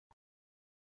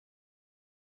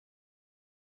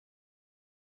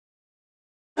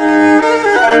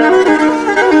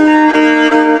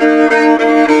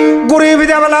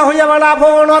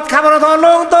ভৱনত খাবৰ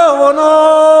ধৰলং তবন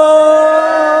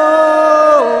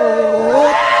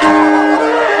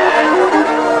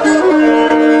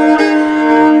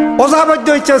ওজা বৈদ্য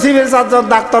ইচ্ছা সিভিল সার্জন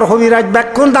ডাক্তার হবিরাজ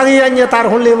ব্যাকুণ দাঁড়িয়ে আনিয়ে তার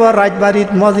হলিব রাজবাড়িত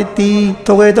মজিতি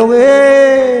তোগে তোগে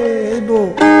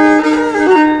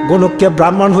গোলককে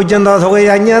ব্রাহ্মণ পর্যন্ত থগে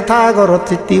আনিয়ে থা ঘরত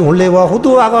চিত্তি হলিব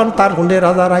হুদু আগন তার হলে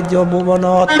রাজা রাজ্য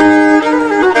ভুবনত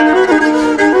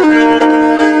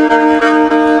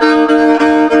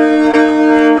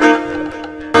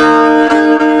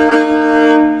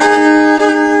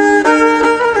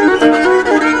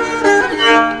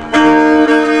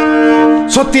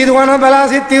সত্যি দোকানের বেলা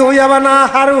সিদ্ধি হয়ে যাবে না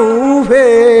হারু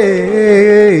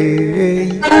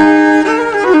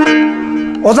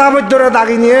ওজা বৈদ্যরে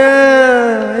দাগি নিয়ে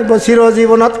চির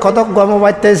জীবনত কতক গম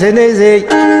পাইতেছে নেই যে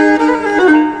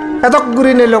এতক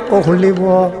গুড়ি নে লোক শুনিব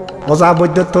ওজা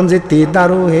বৈদ্যতন জিতি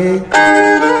দারু হে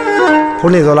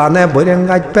ফুলি জ্বলা নে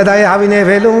বৈরেঙ্গাই পেদাই হাবিনে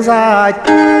ফেলুং চাই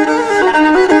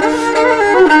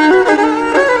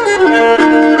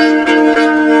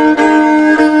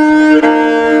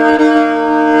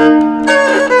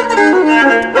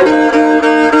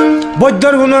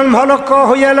বৈদ্যর গুণন ভলক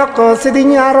হইয়া লক সেদিন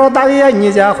আরো দাঁড়িয়ে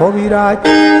নিজা কবিরাজ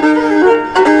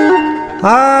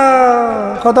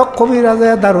কতক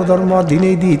কবিরাজে দারু ধর্ম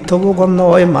দিনে দি তবু গম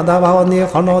নয় মাদা ভাবনি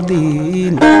এখন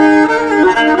দিন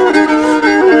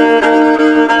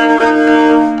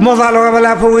মজা লগা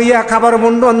বেলা ফুইয়া খাবার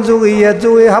মুন্ডন জুগিয়া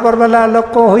জুই খাবার বেলা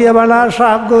লক্ষ হইয়া বেলা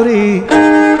সাপ গরি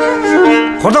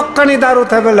কতকানি দারু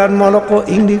থাকলেন মলক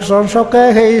ইংলিশন সকে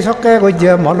সেই সকে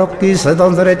গজ্যে মলক কি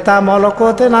সেদন তা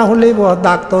মলকতে না হলিব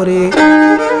ডাক্তরি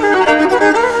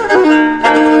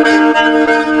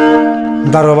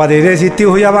দারোবাদীরে চিঠি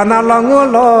হইয়া বানা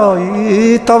লঙ্গল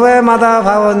তবে মাদা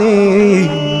ভাবনি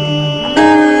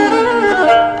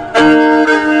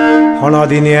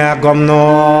হনদিনিয়া গম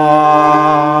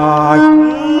নয়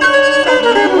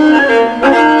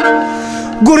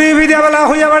গুড়ি ভিদিয়া বেলা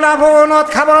হইয়া বেলা ভবনত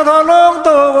খাবার ধরলং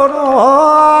তবন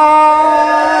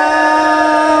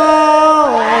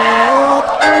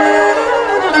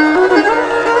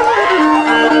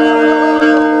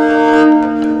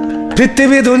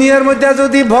পৃথিবী দুনিয়ার মধ্যে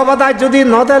যদি ভবদায় যদি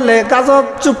নদেলে গাজব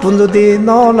চুপুন যদি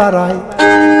নলারাই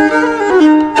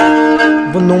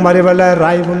বন্দুক মারি বেলায়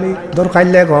রায় বলি দর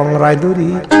খাইলে গং রায় দৌড়ি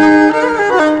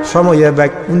সময়ে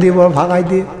ব্যাগ দিব ভাগাই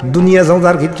দিয়ে দুনিয়া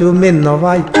সংসার কিছু মেন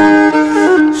নভাই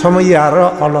সময় আরো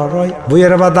অলরয়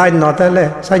বইয়ের বা দায় নতেলে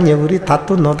সাইনে বুড়ি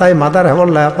থাতু নতাই মাদার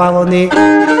হেবলে পাগনি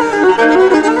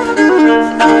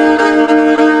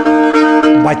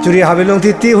বাচ্চুরি হাবিলং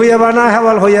তিতি হইয়া বানা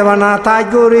হেবল হইয়া বানা তাই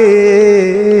করে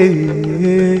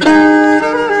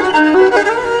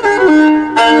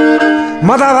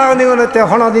মাথা ভাগনি গলতে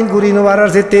হনদিন ঘুরি নোবার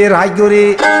যেতে রাই করে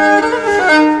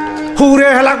হুরে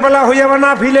হেলাক বেলা হইয়া বানা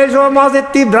ফিলে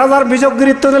মজেতি ব্রাজার বিজক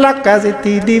গৃত্য এলাকা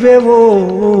যেতি দিবে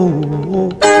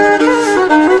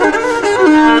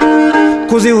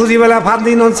খুঁজি খুঁজি বেলা ফাঁদ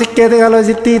দিন শিক্ষে গেল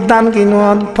যেতি দান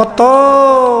কিনুন ফত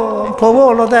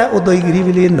ফবলতে উদয়গিরি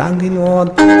বিলি নাং কিনুন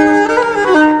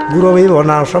গুরবী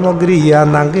বনার সামগ্রী ইয়া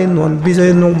নাং কিনুন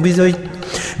বিজয় বিজয়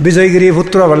বিজয়গিরি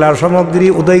পুত্র বেলার সামগ্রী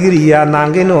উদয়গিরি ইয়া নাং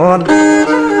কিনুন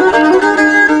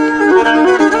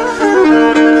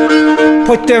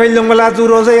প্রত্যেক হইলং বেলা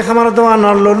জোর যে খামার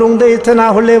দোয়ানোর ললুং দিতে না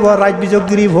হলে রাজ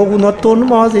বিজয়গিরি ভগু নতুন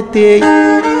মজিতে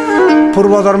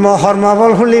পূর্বধর্ম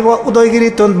হর্মাবল হলিব উদয়গিরি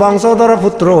তুন বংশধর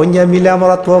পুত্র হইয়া মিলা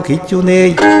মরত খিচু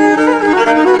নেই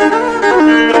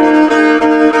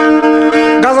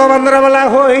গাজবান্দ্রা বেলা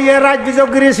হইয়া রাজ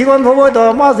বিজয়গিরি শিবন ভবৈদ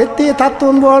মজিতে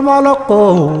থাতুন বল মলক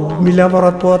মিলা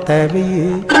মরত থাকবে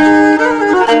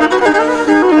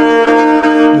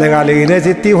লেগালেগি নে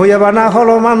চিত্তি হইয়া বানা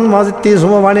হলমান মজিতি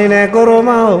সুম বানি নে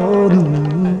গরমান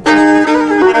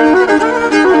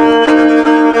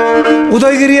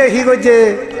উদয়গিরি হি গজে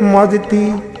মজিতি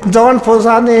জন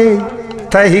ফোসা নেই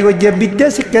তাই হি গজে বিদ্যা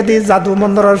শিক্ষা দি জাদু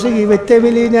মন্দির শিখি বেতে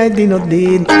মিলি নাই দিনত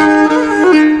দিন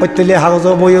ঐতলে হাগজ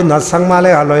বইও না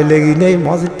সাংমালে আলয় লেগি নেই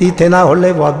মজিতি থেনা হলে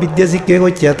বিদ্যা শিক্ষে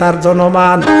গজে তার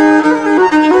জনমান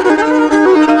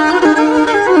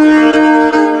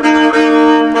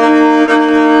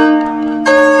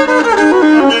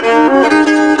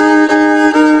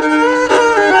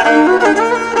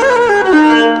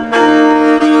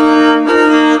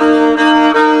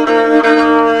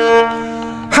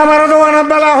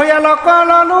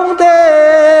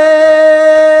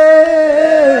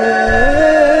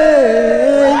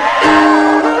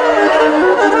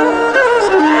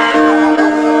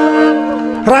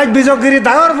বিজয়গিরি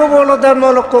ডাঙর বলতেন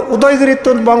মলক উদয়গিরি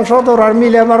তুন বংশধর আর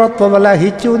মিলে মারত বেলা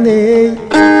হিচু নেই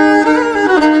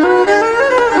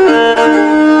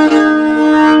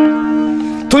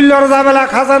তুল্য তুল্যর যাবেলা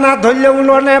খাজানা ধরলে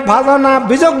উলনে ভাজানা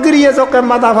বিজক গিরিয়ে চোখে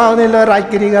মাথা ভাও নিল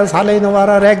রাজগিরিগা সালেই নেবার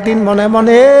আর একদিন মনে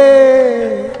মনে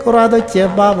করা দিচ্ছে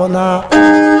ভাবনা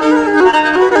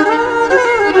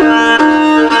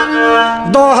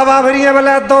দো হাবা ভেরিয়ে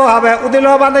বেলে দো হবে উদিল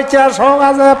বাঁধেছে সং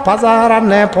আছে ফাজার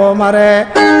নে ফো মারে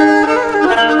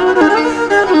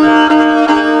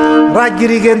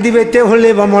রাজগিরি গেন দিবে তে হলে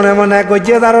বা মনে মনে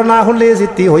গজে দাঁড়ো না হলে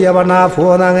জিতি হইয়াবা না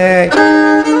ফুয়ো নাঙে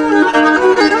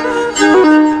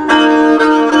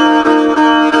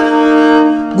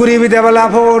গুড়ি বিদে বেলা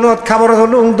ফোনত খাবার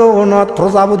হলুম দোনত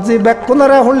প্রজা বুঝি বেক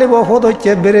কোনরে হলিব হত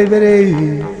হচ্ছে বেড়ে বেড়ে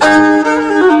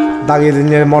দাগি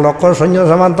দিনের মলক্ষ সৈন্য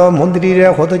সামান্ত মন্দিরে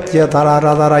হত হচ্ছে তারা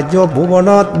রাজা রাজ্য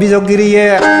ভুবনত বিজগিরিয়ে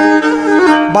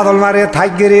বাদল মারে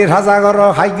থাইগিরি রাজাগর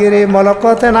হাইগিরি মলক্ষ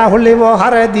তেনা হলিব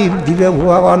হারে দিম দিবে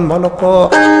ভুয়াগন মলক্ষ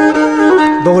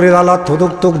দৌড়ি দালত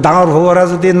থুতুক তুক ডাঙর ভবরে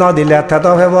যদি ন দিলে থেত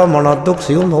হেব মনত দুখ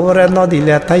সিউম ভবরে ন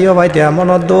দিলে থাইও ভাইতে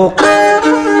মনত দুখ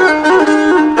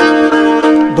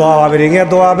দোয়া বেরিঙে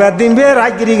দোয়া বে দিনবে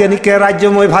রাজগিরিগে নিকে রাজ্য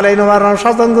মই ভালাই নবারং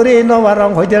শাসন করি নবারং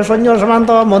হইতে সৈন্য সমান্ত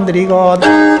মন্ত্রীগণ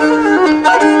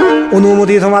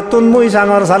অনুমতি তোমার তুন মুই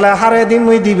সাঙর সালে হারে দিন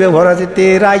মুই দিবে ভরা যেতে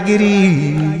রাজগিরি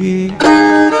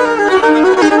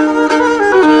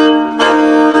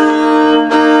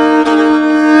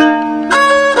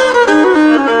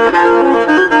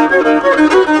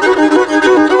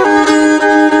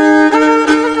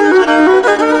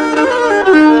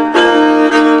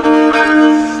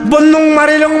বন্দুং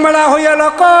মারিলং মেলা হইয়া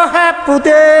লোক হে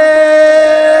পুতে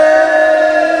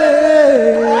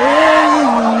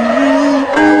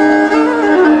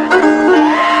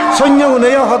সৈন্য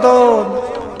উনয় হতন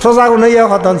প্রজা উনয়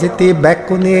হতন সিটি ব্যাগ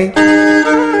কুনি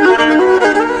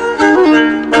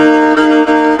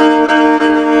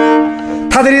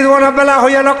থাদিরি দোয়ানা বেলা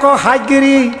হইয়া লোক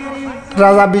হাইগিরি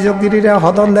রাজা বিজগিরিরে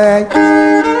হতন দেয়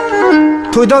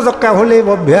তুই তো জক্কা হলে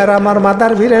ভের আমার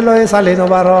মাদার ভিড়ে লয়ে চালি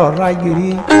নবার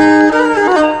রাজগিরি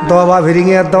দবা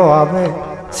ভিড়িঙে দবে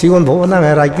সিগুন ভব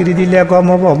নামে রাজগিরি দিলে গম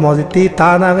হব মজিতি তা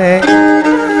নামে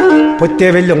প্রত্যেক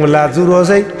বেললা জুড়ো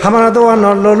যাই হামারা দোয়ান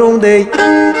ললুং দেই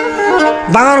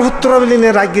ডাঙর সূত্র বিলিনে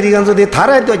রাজগিরি গান যদি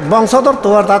থারে বংশধর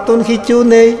তোর তাতুন কিছু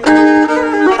নেই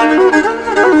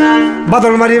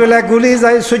বাদল মারি বেলা গুলি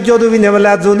যায় সূর্য ডুবিনে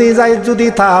বেলা জুনি যায় যদি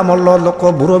থা মল্ল লোক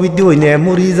বুড়ো বিদ্যু হইনে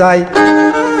মরি যায়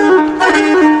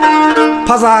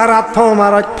ফাজার রাত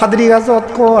ফমারত ফাদরি গাছত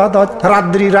কোয়াদত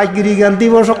রাত্রি রাজগিরি গান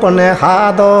দিবস কনে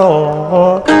হাদ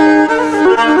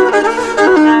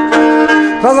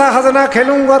রাজা খাজনা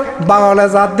খেলুঙ্গর বাঙালে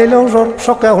জাত দিলেও সর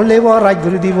সকে হলিব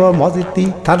রাজগুরি দিব মজিতি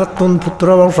থানতুন পুত্র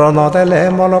বংশ নদেলে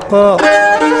মলক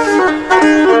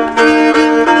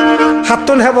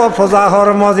হাতুন হেব ফজাহর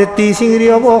মজিতি চিঙৰি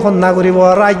হব সন্না কৰিব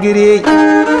ৰাজগিৰি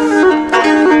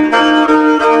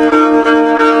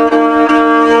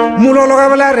মূল লগাই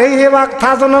পেলাই ৰেই হেবাক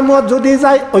থাজনমত যদি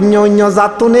যায় অন্য অন্য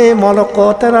জাতুনে মলক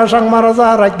তেৰা চাংমা ৰজা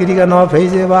ৰাজগিৰি গান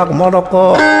ফেইজেবাক মলক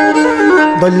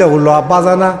দল্য ওলোৱা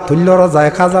বাজানা ধুল্য ৰজাই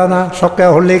খাজানা চকে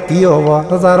হলে কি হব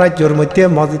ৰজা ৰাজ্যৰ মধ্যে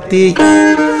মজিতি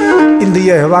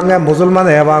ইন্দিয়া হেবাঙে মুসলমান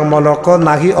হেবাং মলক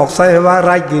নাহি অক্সাই হেবা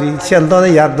রাজগিরি সেন্দনে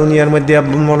ইয়ার দুনিয়ার মধ্যে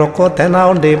মলক তেনা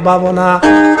দে পাবনা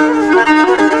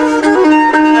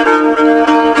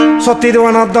সতী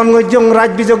দেওয়ানার দন গজ্জং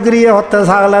রাজ বিজগিরিয়ে হতে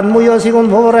ছাগলান মুইও সিগুন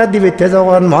ভবরে দিবিতে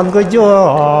যখন মন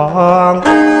গজ্জং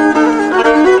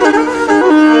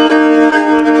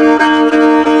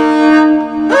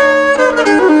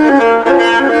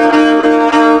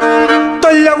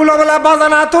তল্যগুলো বলা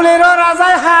বাজানা তুলের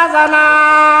রাজায় হাজানা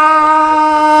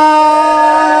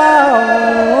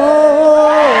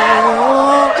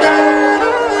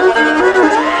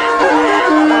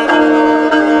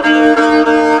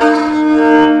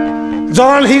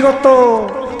জল হিগত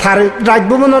থার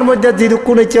রাজভবনের মধ্যে যিদু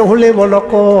কোনেছে হলে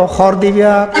বলক খর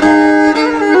দিবিয়া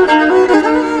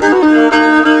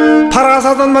ফারা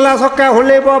সাধন মেলা সকা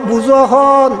হলে বুঝো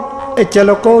হন এচে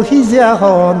লোক হিজিয়া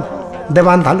হন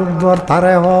দেবান তালুকর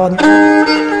থারে হন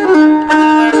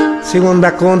সিগুন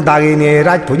বেকুন দাগিনে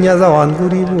রাজ ভুঁইয়া যাওয়ান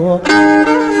ঘুরিব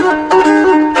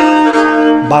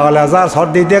বাগলা যা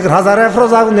সর্দি দেখ হাজারে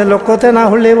প্রজা গুনে লোকতে না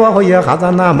হলে হইয়া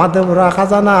খাজানা মাদেবরা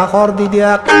খাজানা খর দি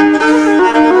দিয়া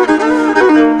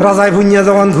রাজায় ভুঁইয়া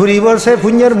যখন ঘুরিব সে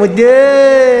ভুঁইয়ার মধ্যে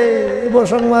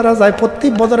বসংমা রাজায় প্রতি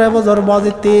বছরে বছর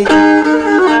বাজিতে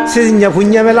সেদিন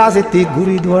ভুঁইয়া মেলা আছে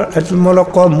ঘুরি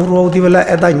মলক মুরৌ দি বেলা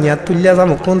এদাইয়া তুলিয়া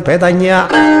যাম কোন ফেদাইয়া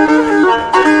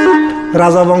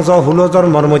রাজবংশ হুলো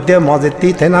জন্মর মধ্যে মজেতি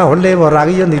থেনা হলে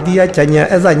রাগিয়া নিদিয়া চাইয়া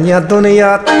এজাইয়া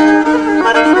দুনিয়াত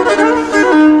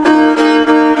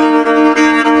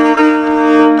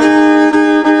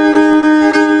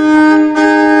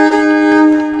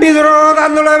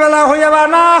বেলা হইয়া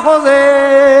না খোঁজে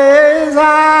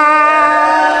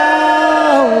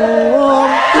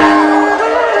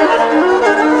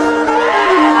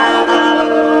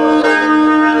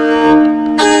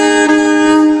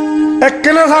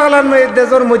ছাগলার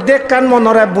দেশের মধ্যে কান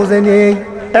মনরে বুঝে নেই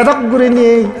এদক ঘুরে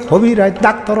নেই হবিরাই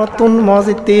ডাক্তর তুন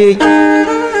মজিতে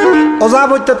ওজা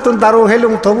বইতে তুন দারু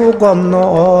হেলুং তবু গম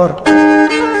নর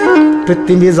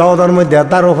পৃথিবী জগতের মধ্যে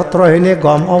দারু পত্র হেনে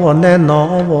গম অব নে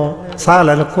নব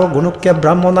ছাগলের কো গুণকে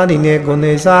ব্রাহ্মণানি নে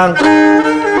গুণে যাং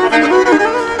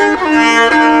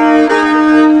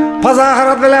ফাজা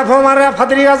হারাত বেলা ফমারে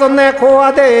ফাদরি গাজনে খোয়া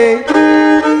দে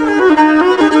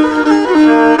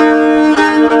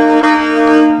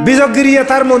বিজগিরিয়ে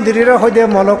তার মন্দিরের হয় দে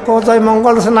মলক জয়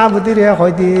মঙ্গল সেনাপতিরে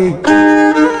হয় দে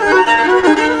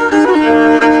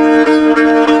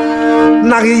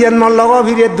নাগি জন্ম লগ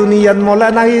ভিড়ে দুনিয়াত মলে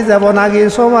নাগি যাব নাগি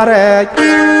সমারে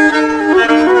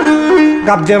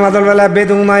গাবজে মাদল বেলা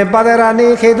বেদুং নাই বাদে রানি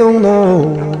খেদুং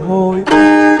নই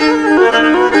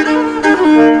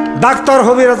ডাক্তার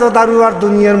হবিরাজ দারু আর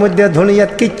দুনিয়ার মধ্যে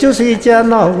ধনিয়াত কিচ্ছু চিকিৎসা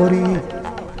নগরি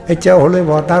ইচ্ছা হলে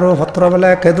দারু পত্র বেলা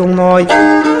খেদুং নয়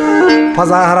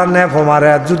ফাজা হারা নে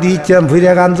ফমারে যদি ইচ্ছা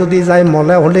ভুইরে গান যদি যাই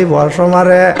মলে হলে বর্ষ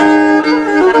মারে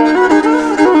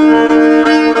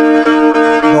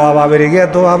দোয়া বাবের গে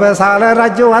দোয়াবে সালে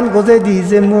রাজ্য আন গোজে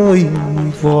দিয়েছে মই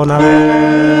ফোনাবে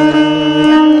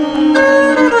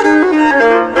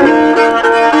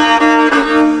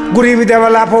গুড়ি বিদে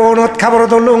বেলা ফোনত খাবার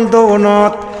তো লুং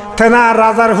দোনত থেনা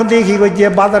রাজার হুদি কি করছে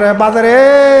বাজারে বাজারে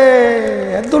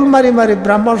দুল মারি মারি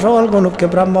ব্রাহ্মণ সকল গনুককে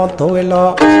ব্রাহ্মণ ধোয়েল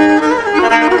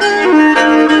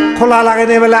খোলা লাগে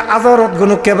নে বেলা আদরত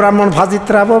গনুককে ব্রাহ্মণ ভাজিত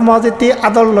রাব মজিতি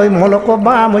আদর লই মলক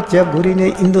বাম হচ্ছে ঘুরি নে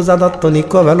ইন্দু জাদত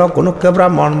তনিক ভেল গনুককে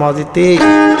ব্রাহ্মণ মজিতি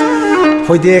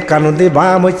হইদে কানুদি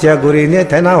বাম হচ্ছে ঘুরি নে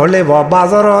থেনা হলে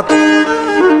বাজারত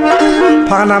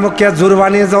ফানা মুখে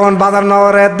জুরবানি যখন বাজার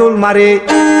নগরে দুল মারি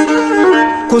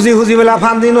খুঁজি খুঁজি বেলা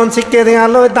ফান্দি নন শিখে দিয়া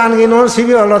লই দান কিনুন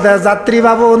শিবি হলদে যাত্রী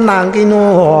বাবু নাং কিনু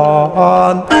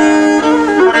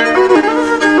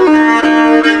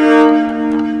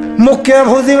মুখে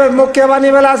ভুজি মুখে বানি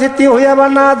বেলা সিদ্ধি হইয়া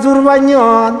বানা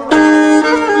জুরবানিয়ন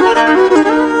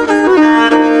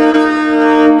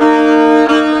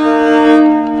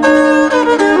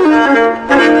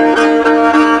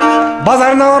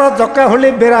বাজার নগরত জকে হলে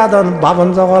বেড়াদন বাবন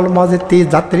জগল মজিতি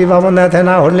যাত্রী বাবনে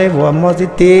থেনা হলে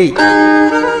মজিতি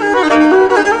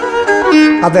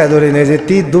আদে ধরে নে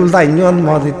যেতি দুল দাইন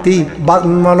মজিতি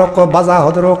মলক বাজা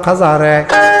হদর খাজারে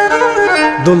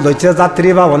দুল দইছে যাত্রী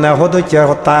বাবনে হদইছে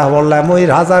হতা বললে মই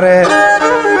রাজারে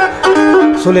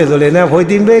চলে চলে নে হই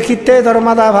দিম বে খিতে ধর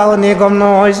মাদা ভাগনি গম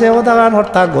নহইছে ওদাগান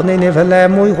হর্তা গনে নে ফেলে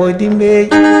মই হই দিম বে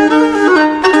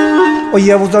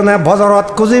ওইয়া বুঝনে বজরত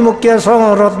খুঁজি মুখে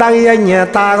শহরত দাগি আইনে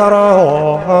তা ঘর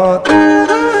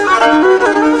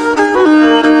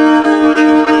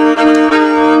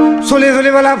চলি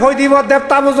চলি বেলা ভয় দিব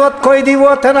দেবতা বুজত কই দিব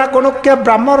তেনা কোনকে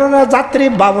ব্রাহ্মণরে যাত্রী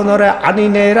বাবনরে আনি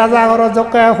নে রাজা ঘর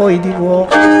জকে হই দিব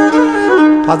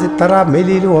আজি তারা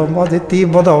মিলিল মজিতি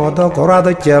বদ বদ ঘোরা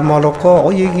দইছে মলক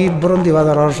ওই কি বরন্দি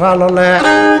বাজার সাললে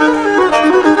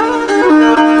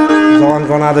জন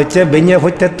গনা দইছে বেñে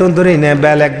হইতে তুন্দুরি নে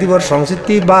বেলেগ দিবর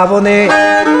সংস্কৃতি বাবনে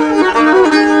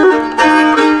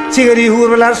চিগরি হুর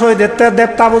বেলা সই দিতে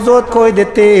দেবতা বুজত কই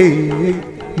দিতে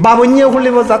বাবুনিয়ে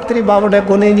খুলিব যাত্রী বাবনে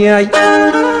গনে নিয়ে আই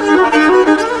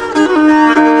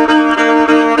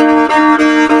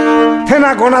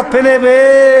থেনা গনাত ফেলেবে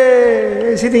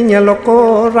সেদিন লোক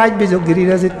রাজ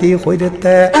বিযোগিরিরা যেতে কই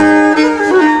দিতে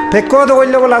ফেকো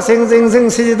দইল বলা সিং সিং সিং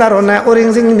সিজিদার নে ওরিং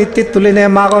সিং নিতি তুলিনে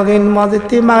মাগিন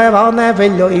মজিতি মাগে ভাওনে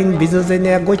ফেললো ইন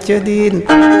বিজুজেনে গচ্ছে দিন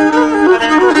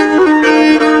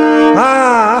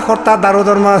হর্তা দারু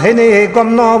ধর্ম হেনে গম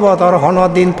নবদর হন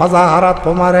দিন ফাজা হারাত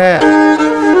পমারে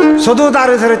শুধু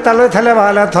দারু ধরে তালে ঠেলে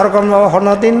ভালে থর গম হন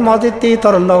দিন মজিতি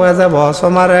তোর লগে যাব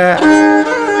সমারে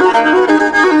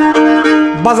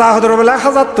বাজা হদর বেলা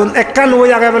হাজাতুন একান ওই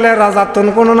আগে বেলে রাজাতুন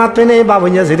কোনো না পেনে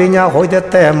বাবুনিয়া ঝিরিঙা হই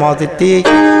দিতে মজিতি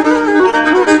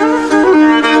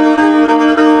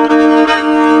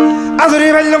আজুরি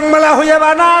বেলুম বেলা হইয়া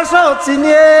বানা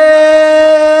সচিনে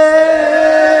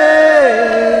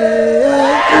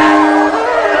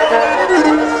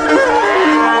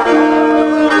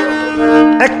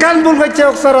একান বুল গেছে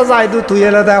অক্সরা যাই দু তুই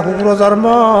এলে দে হুগ্র জন্ম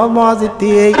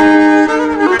মজিতি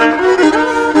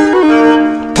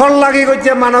থল লাগি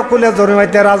গেছে মানব কুলে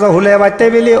জন্মাইতে রাজা হুলে বাইতে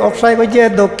বিলি অপসাই গেছে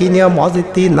দক্ষিণীয়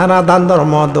মজিতি নানা দান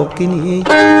ধর্ম দক্ষিণী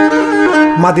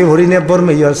মাটি ভরিনে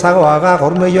বরমেয় সাগো আগা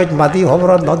হরমেয় মাটি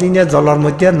হবরত নদীনে জলের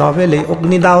মধ্যে নভেলে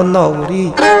অগ্নি দাহন নগরী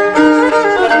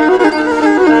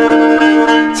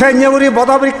সেঞ্জুরি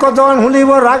বদবৃক্ষ জন শুনিব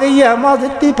রাগিয়ে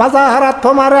মজিতি ফাজা হারাত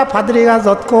থমারে ফাদরি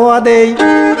গাজত কোয়া দেই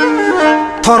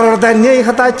থরর দানিয়ে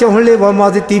খাতায় চহলিব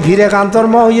মজিতি ভিড়ে গান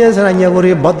জন্ম হইয়েছে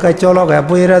সেঞ্জুরি বদগাই চলগে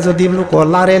বইরা যদি লোক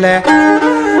লারেলে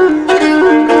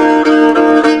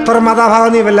তোর মাথা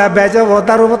ভাঙনি বেলা বেজব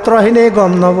তার পত্র হিনে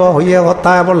গম নব হইয়ে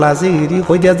হতা বলা সিগিরি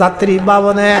হইয়া যাত্রী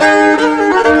বাবনে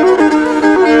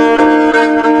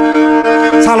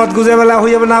সালত গুজে বেলা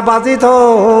হইয়ে না বাজি তো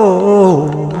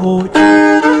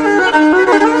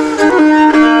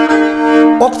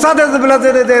অক্সাদে বেলা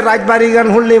যে রাজবাড়ি গান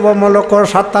হুললি মলকর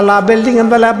সাততলা বিল্ডিং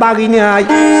বেলা বাগি নাই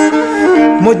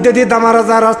মধ্যে দিয়ে দামার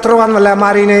রাজার অস্ত্রবান বেলা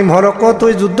মারি নেই মলক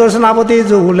তুই যুদ্ধ সেনাপতি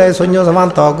যুগুলে সৈন্য সমান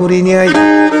তগুরি নেই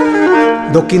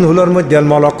দক্ষিণ হুলোর মধ্যে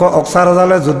মলক অক্সা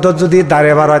রাজালে যুদ্ধ যদি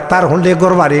দাঁড়ে বার হয় তার হুললে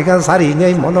গোর বাড়ি গান সারি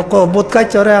নেই মলক বোধকাই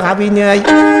চরে হাবি নেই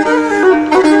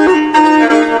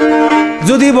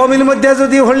যদি বমির মধ্যে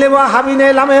যদি হলে বা হাবি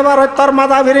নেই লামে বার হয় তোর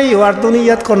মাথা ফিরে আর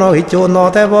দুনিয়াত কোনো হিচু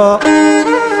নতেব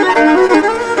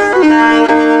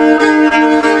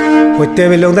হইতে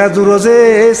বিলুং দা জুরো যে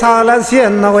সালা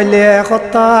সিয়েন না কইলে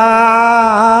কথা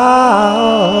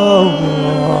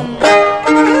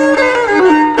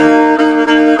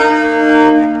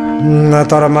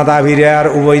তোর মাথা ফিরে আর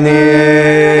উবই নে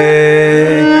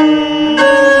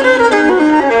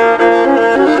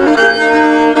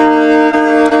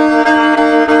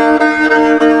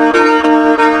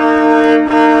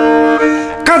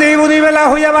কাঁদি বুনি বেলা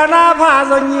হইয়া বানা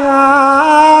ভাজনিয়া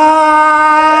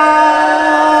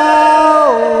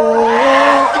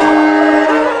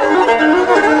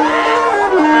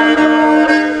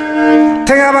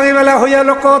ঠেঙা ভাঙি বেলা হইয়া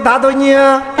লোক দাদনিয়া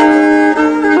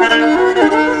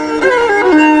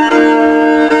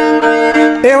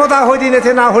এহদা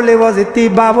হইদিনেছে না হলে বজেতি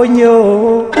বাবন্য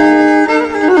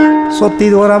সত্যি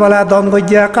ধরা বেলা দম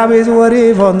গজ্জা কাবে জুয়ারে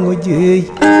ফন গজ্জি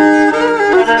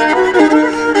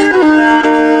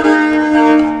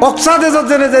অক্সাদে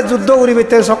জনে যে যুদ্ধ করিবে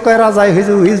সকায় রাজাই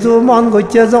হিজু হিজু মন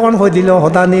গজ্জা যখন হই দিল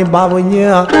হদানি বাবন্য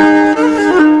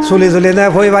চলি চলি না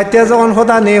হই বাইতে যখন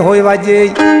হদানি হই বাজে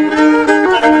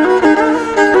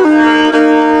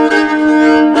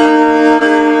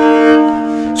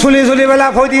চুলি চুলি বেলা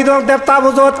খৈ দি দক দেৱতা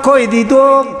বুজত খৈ দি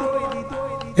দক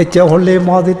এতিয়া হলে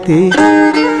মদিতি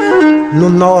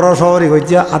নুন ৰসৰি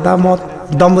গজ্জা আদামত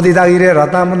দম্বতি দাগিৰে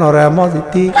ৰাতামনৰে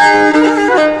মদিতি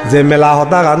যে মেলা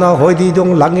হতা গান হৈ দি দং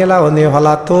লাঙেলা হনে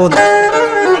হলাতোন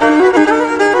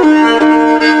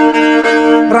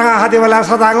ৰাঙা হাতি বেলা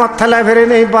সদাঙত ঠেলাই ফেৰে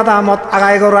নেই বাদামত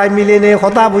আগাই গৰাই মিলি নেই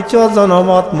সদা বুচ্চ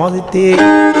জনমত মদিতি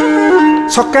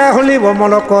সকায় হলিব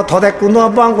মলক থদে কোনো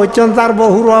বং বৈচন তার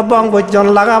বহুর বং বৈচন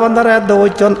লাগা বান্ধারে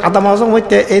দৈচন আদামাসং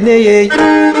হইতে এনেই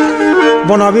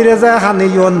বনবীরে যে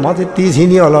হানিয়ন মজিতি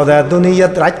চিনি হলদে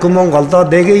দুনিয়াত রাজকুমঙ্গল তো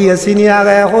দেখেই চিনি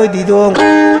আগে হই দিদং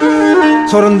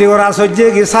চরণ দিগর আশ্চর্য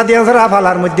কি সাদিয়া ধরা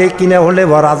ফালার মধ্যে কিনে হলে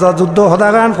রাজা যুদ্ধ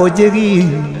হদাগান হইছে কি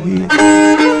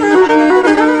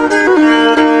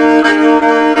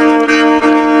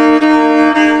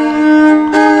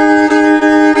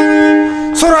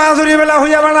সরাসরি বেলা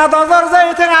হইয়া বানা দজর যাই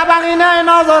ঠেঙা ভাঙি নাই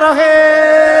নজর হে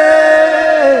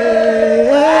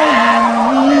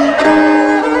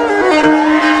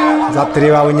যাত্রী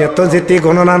বাবু তো জিতি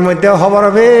গণনার মধ্যে খবর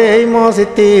হবে এই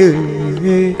মসিতি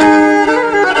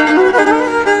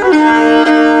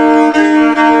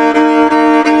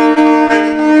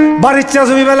বাড়িচ্ছা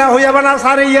জমি বেলা হইয়া বানা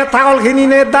সারিয়ে থাকল খিনি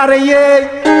নে দাঁড়িয়ে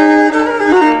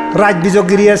রাজ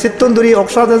বিজগিরিয়া চিত্তন্দুরি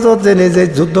অক্সাদে জেনে যে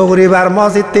যুদ্ধ করিবার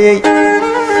মসিতি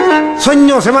সৈন্য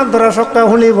সীমান্তরা সকাল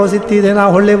হলিব চিত্তি দেনা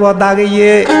হলিব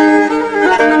দাগিয়ে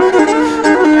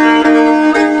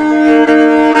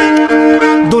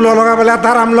দুল লগা বেলা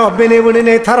থারামল বেনে বেনে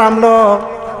নেই থারামল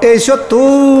এই সত্তু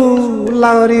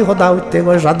লাগরি সদা উঠতে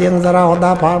গৈ সাদিয়াং যারা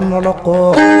সদা ফার্ম লক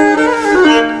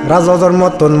রাজা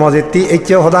জন্মতন মজিতি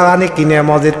একে সদা আনি কিনে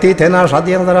মজিতি থেনা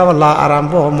সাদিয়াং যারা বলা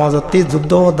আরম্ভ মজতি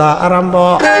যুদ্ধ সদা আরম্ভ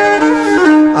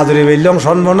আজরি বেলং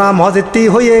সন্বনা মজিতি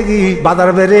হয়ে গি বাজার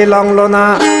বেড়ে লংল না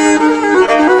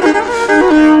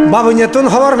বাবুnye তুন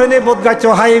খবর ফেনে বোধ গাছ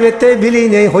হাইবেতে বিলি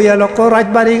নেই হইয়া লক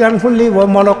রাজবাড়ি গান ফুলিব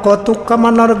মলক তুক্কা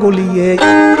মানার গুলিয়ে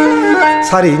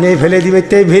সারি নেই ফেলে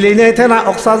দিবেতে ভিলি নেই থেনা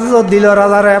অক্সাজ দিল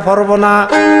রাজারে ফরবনা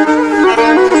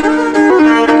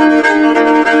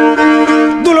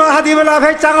দুলো হাতি বেলা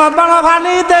ফে চাঙত বাঙা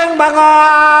ভানি দেং বাঙা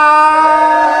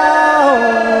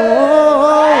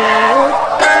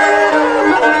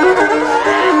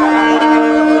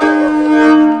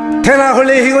থেনা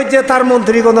হলে হি গজ্জে তার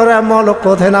মন্ত্রী গণরে মলক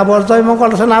থেনা বল জয়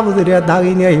মঙ্গল সেনাপতিরে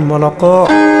দাগি নিয়ে মলক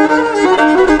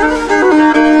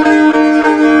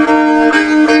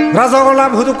রাজগোলা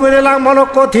ভুতু করে লাং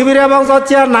মলক থিবিরে বংশ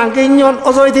চিয়া নাঙ্গিঞ্জন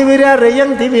অজয় থিবিরে রেয়ং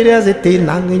থিবিরে জিতি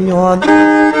নাঙ্গিঞ্জন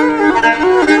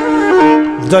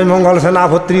জয় মঙ্গল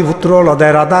সেনাপতি পুত্র লদে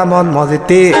রাধা মন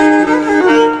মজিতি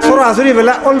সরাসরি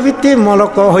বেলা অলভিত্তি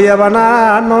মলক হইয়া বানা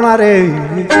ননারে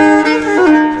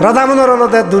রাধা মনের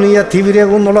লদে দুনিয়া থিবিরে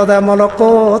গুণ লদে মলক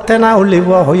তেনা উলিব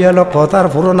হইয়া লক তার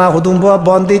পুরোনা হুদুম্ব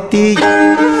বন্দিতি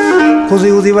কুজি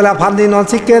উজি বেলা ফান্দি ন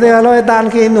চিকে দেওয়াল দান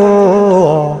কিনো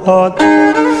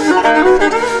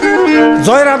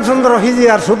জয় রামচন্দ্র খিজি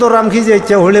আর সুতরাম খিজি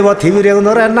ইচ্ছে হলিব থিবিরে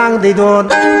ধরে নাং দিদন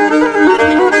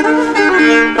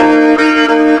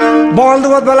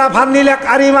বলদুবত বেলা ফান্দি লেখ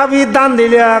আরি মাবি দান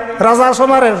দিলেক রাজা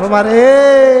সমারে সমারে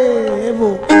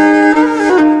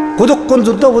হুদুকুন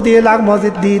যুদ্ধ বুধিয়ে লাগ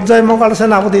মসজিদ দি জয় মঙ্গল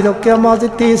সেনাপতি দক্ষিণ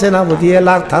মসজিদ দি সেনাপতি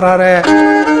লাগ থারারে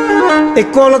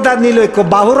এক দান নিল এক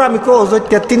বাহুর আমি কো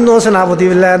অযোধ্যা তিন সেনাপতি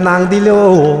বেলা নাং দিল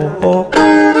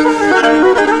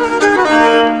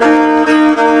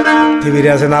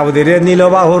থিবিরে সেনাপতি রে নীল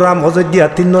বাহুরাম অযোধ্যা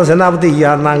তিন সেনাপতি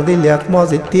ইয়া নাং দিল এক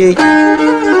মসজিদ দি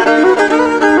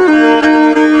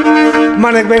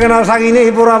মানেক বেগানা সাগিনে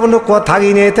পুরাবনো ক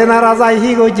থাকিনে তেনা রাজা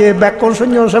হি গইছে ব্যাকল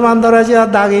সৈন্য সমান ধরেছে আর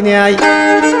দাগিনে আই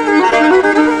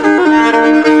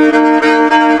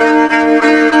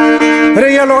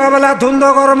রেয়া লগাবেলা ধুন্দ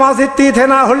কর মসজিদটি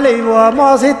থেনা হলেইব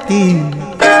মসজিদটি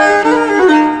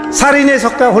সারিনে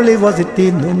সক্কা হলেইব মসজিদটি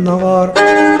ধুন্দগর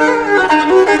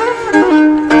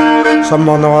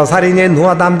সম্বন্ধ সারিনে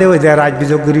নুয়া দাম দেওয়া যায়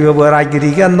রাজবিযোগ করিব রাজগিরি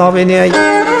জ্ঞান নবে নেই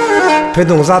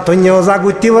ফেদুংসা থন্য যা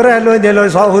গুটি বরে লই দে লই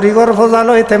সহুরি গর ফজা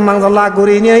লই তেমাং জলা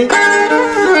গুরি নেই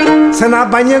সেনা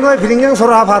বাইনে গই ফিরিং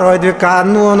সরা ফার হয় দে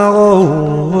কানু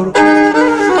নগর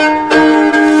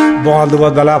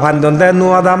বলদুবত বেলা ফান্দন দে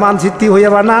নুয়া দা মান সিদ্ধি হইয়া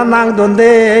বানা নাং দন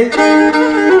দে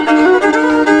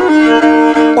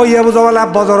ওইয়া বুঝাবেলা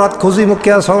বজরত খুঁজি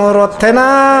মুখিয়া সঙরত থেনা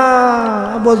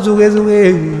যুগে যুগে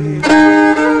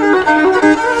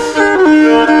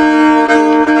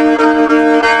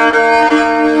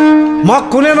মক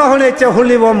কোনে নহলে ইচ্ছা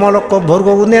হলিব মলক ভর্গ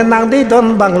গুনে নাং দি দন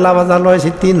বাংলা বাজার লয়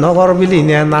সিদ্ধি নগর বিলি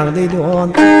নে নাং দি দন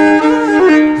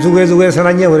যুগে যুগে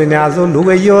সেনাইয়ে হরি নে আজ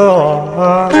লুগাইয়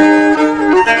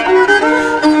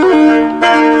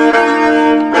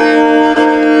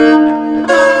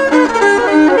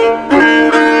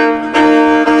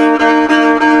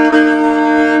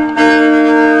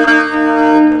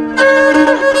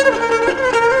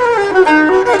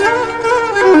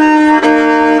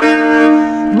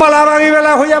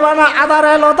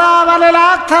আদারে লতা বালে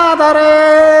লাখা ধরে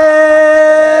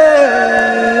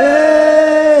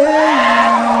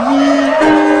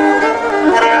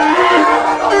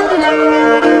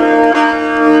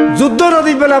যুদ্ধ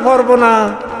নদী বেলা পড়ব না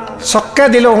সক্কে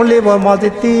দিল হলিব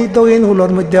মসজিদটি দক্ষিণ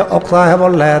হুলর মধ্যে অক্সা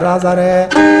হেবলে রাজারে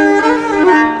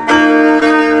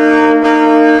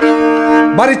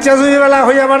বাড়ির চেজুই বেলা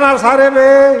হইয়া বানার সারে বে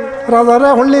রাজারে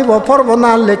হলিব পড়ব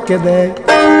না লেখকে দেয়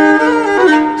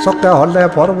সক্কা হলে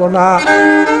পড়ব না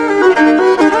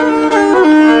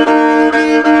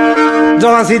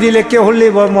জমা সিদি লেখকে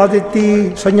হলিব মসজিদটি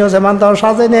সৈন্য সেমান্ত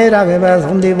সাজে নেই রাগে বেশ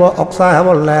হন্দিব অক্সা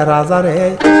হেবলে রাজারে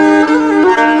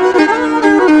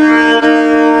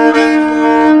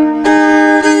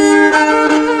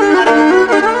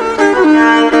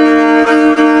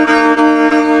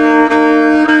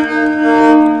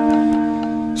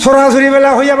সরাসরি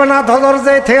বেলা হইয়া না ধর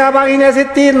যে থেয়া বাগিনে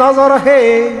সিদ্ধি নজর হে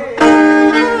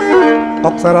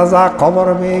অক্সা রাজা খবর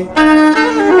বে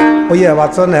ওইয়া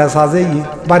বাচন সাজে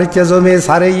বাড়িতে জমে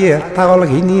সারে তাগল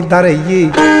ঘিনি দাঁড়ে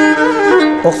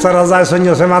অক্সা রাজা সৈন্য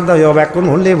সেমান্ত ব্যাকুন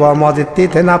হলিব মসজিদটি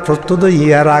থেনা প্রস্তুত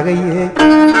ইয়ার আগে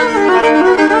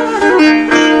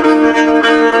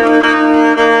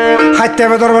হাইতে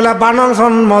বেদর বেলা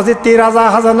বানন মসজিদটি রাজা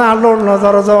হাজানা লোর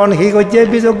নজর জন হি গিয়ে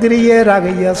বিযোগ দিয়ে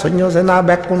রাগে সৈন্য সেনা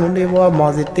ব্যাকুন হলিব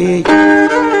মসজিদটি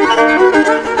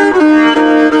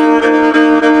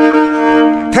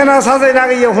থেনা সাজে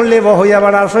রাগিয়ে হলিব হইয়া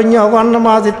বাড়ার সৈন্য গণ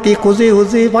মসজিদটি কুজি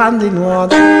হুজি ফান্দি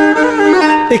নুয়ত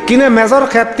ইকিনে মেজর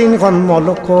খেপ তিনখন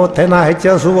মলক থেনা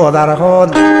হেছে সুবদার খন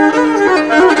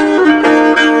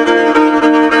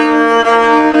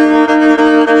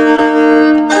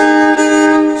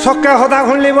সক্কা হতা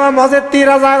খুলিব মসজিদটি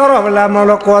রাজা গর বেলা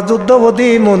মলক যুদ্ধপতি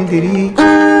মন্দিরী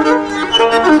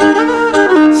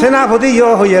সেনাপতি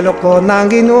হইয়া লোক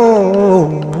নাঙ্গিনো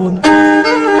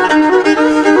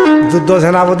যুদ্ধ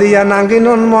সেনাপতি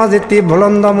নাঙ্গিনন মসজিদটি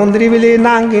ভলন্দ মন্দির বিলি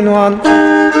নাঙ্গিনন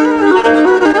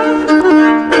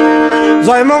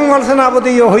জয়মঙ্গল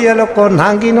সেনাপতি হইয়া লোক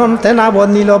নাঙ্গিনন তেনাব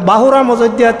নীল বাহুরা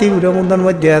মজদ্যা তীব্র মুন্দন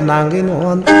মধ্যে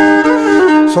নাঙ্গিনন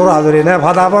সরাজরি নে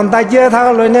ভাদা বন তাইয়ে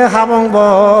থাকলৈ নে খাবং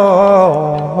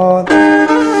বন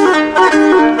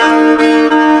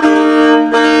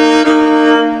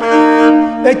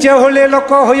এতিয়া হলে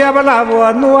লোক হইয়া বেলাব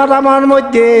নোয়ার আমার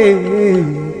মধ্যে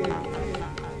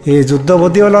এই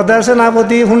যুদ্ধপতি হল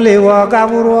সেনাপতি শুনলে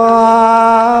গাবুর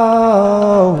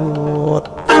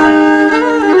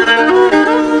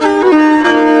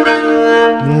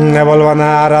বলবা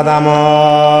না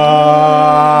রাধামন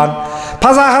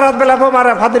ফাঁসা হারাত বেলা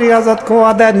মারে ফাদরি আজত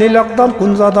খোয়া দে নীলকদন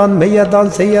কুঞ্জদন মেয়াদন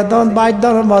সেইয়াদন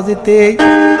বাইদন মজিতি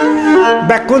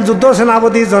ব্যাকুল যুদ্ধ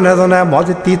সেনাপতি জনে জনে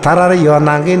মজিতি থারার ইয়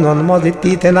নাঙ্গি নন মজিতি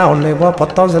থেনা অনেক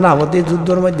প্রথম সেনাপতি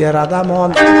যুদ্ধর মধ্যে রাধামন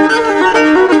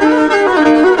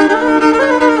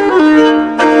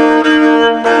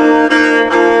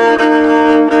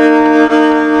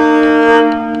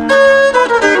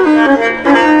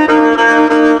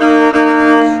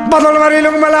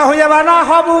মেলা হইয়া বানা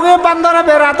হবুগে বান্দর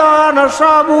বেড়াতন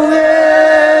সবুগে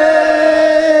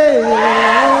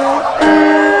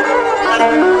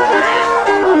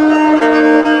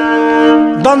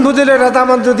দ্বন্দ্ব দিলে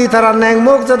রাতামন যদি তারা ন্যাং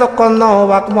মুখ যতক্ষণ ন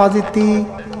হবাক মজিতি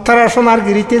তারা সোনার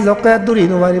গিরিতে যকে দূরি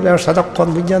নবারি ব্যবসা তখন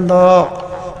বুঝেন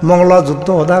মঙ্গল যুদ্ধ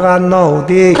দাগান ন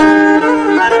হদি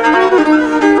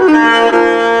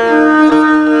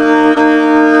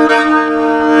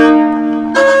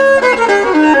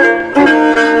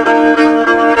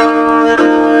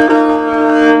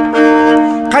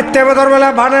বদর বেলা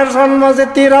ভানের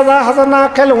সন্মজিতি রাজা হাসানা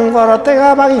খেলুং ঘরতে গা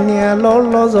বাগিনিয়ে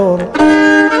লড়ল জোর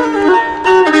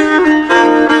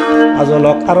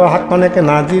আজলক আরো হাত মানে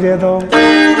না দিরে দ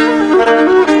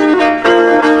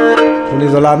পুলি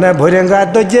জ্বলা নে ভৈরেঙ্গা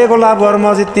দজ্জে গোলা বর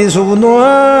মজিতি সুবুন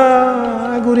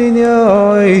গুড়ি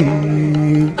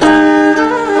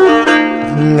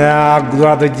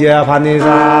গুড়া দজ্জে ফানি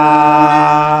যা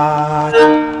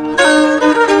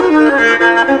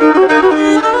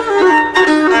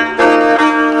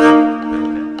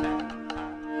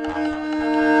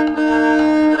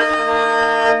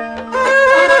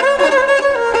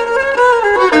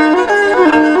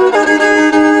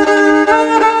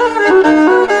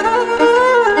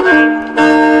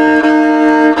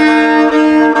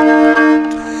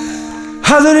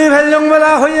হাজুরি ভেলুং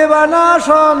বেলা হয়ে বানা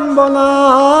সন বনা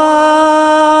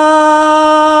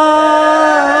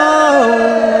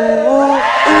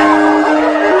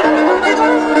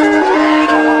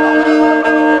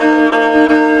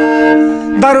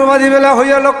দারুবাদি বেলা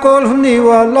হইয়া লকল শুনিব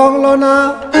লগল না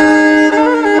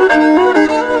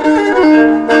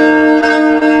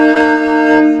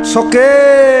চকে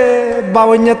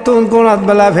বাবন্যা তুন কোনাত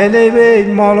বেলা ফেলেবে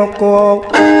মলক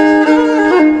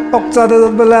অকচাদের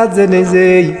বেলা জেনে যে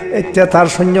এতিয়া তার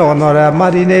সৈন্য অনরা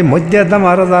মারি নেই মধ্যে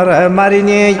দামার মারি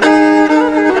নেই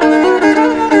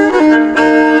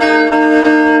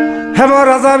হেম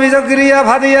রাজা বিজগ্রিয়া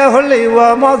ভাদিয়া হলে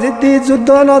মজিতি যুদ্ধ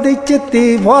নদী চেতি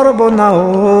ভর বনাও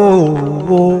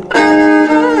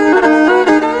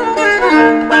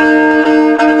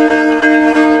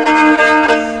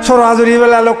সরাজুরি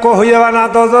বেলা লোক হইয়া না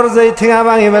দজর যেই ঠেঙা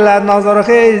ভাঙি বেলা নজর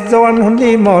সেই জওয়ান শুনি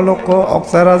মলোক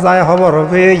অক্সারা যায় খবর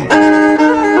পেই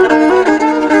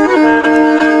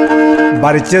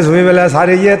বাড়িতে জমি বেলা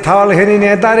সারিয়ে থাওয়াল খেনি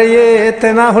নে দাঁড়িয়ে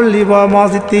তেনা হলিব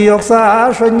মজিতি অক্সা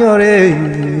সৈন্যরে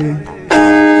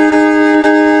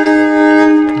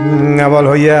বল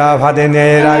হইয়া ভাদে নে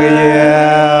রাগিয়ে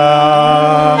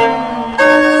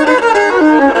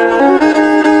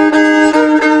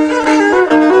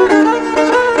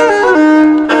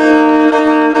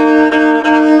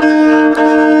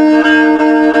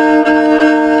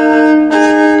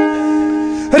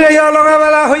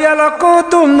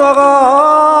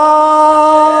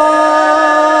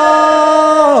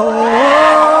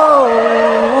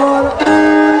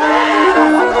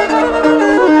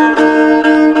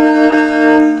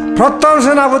প্রথম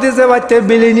সেনাপতি যে বাচ্চা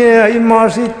বিলিনি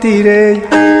মসজিদ রে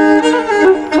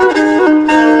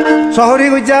শহরি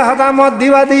গুজা হাতামত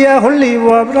দিবা দিয়া হলি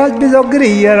রাজ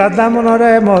বিজগ্রিয়া রাধা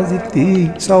মনরে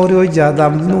মসজিদ শহরি গুজা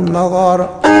দাম নগর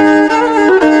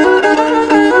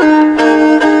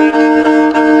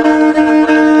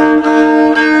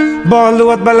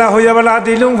বলুত বেলা হইয়া বেলা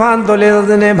দিলুং ফান দলে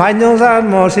জনে ভাইন সার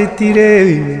মসজিদ রে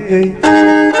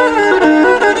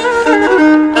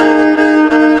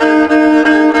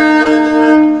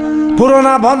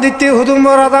পুরোনা বন্দিতি হুদুম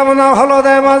রাধা মনা হল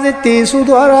দেয় মসজিদ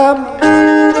শুধু আরাম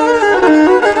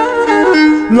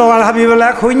নগাল হাবি বেলা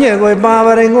খুঁজে গই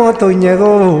বাবারে গো তৈnye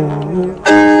গো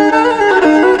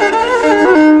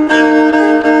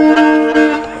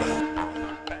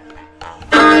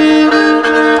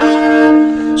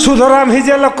সুধরাম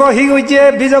হিজে লক্ষ হি গইছে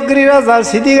বিজগ্রি রাজা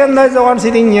সিদ্ধি গেন্দাই জগান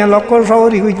সিদ্ধি নিয়ে লক্ষ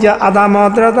শহরি গইছে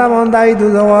আদামত রাধামত দাই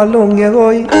দুজওয়া লঙ্গে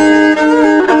গই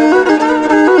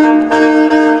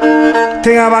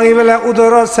ঠেঙা ভাঙি বেলা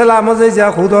উদর সেলা মজে যা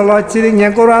হুদল চিরিঙে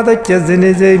গোড়া দচ্ছে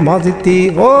জেনে যে মজিতি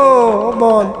ও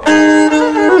বল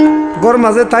গোর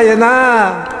মাঝে তাইয়ে না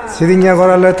চিরিঙে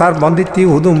গড়ালে তার বন্দিতি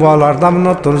হুদুম বল আর দাম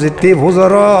নতুন জিতি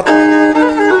ভুজরত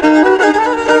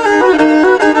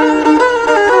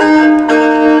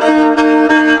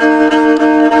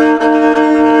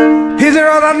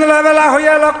হিজরত আন্দোলন বেলা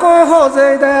হইয়া লক্ষ হজে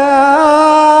দা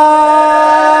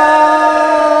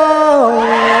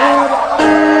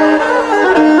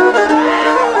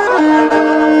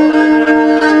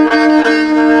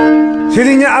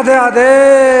হাতে হাতে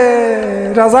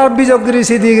ৰাজাৰ বিজগ্ৰী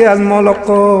চিদিকে আজমলক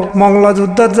মংল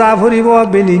যুদ্ধত যা ফুৰিব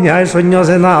বেলি ন্যায় সৈন্য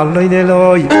সেনা লৈ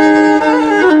নেলৈ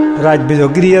ৰাজ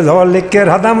বিজগ্ৰীয়ে ধৰ লেকেৰ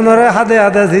হাতা মনৰে হাতে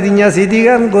হাতে চিদিঙা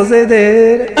চিদিগান গজে দে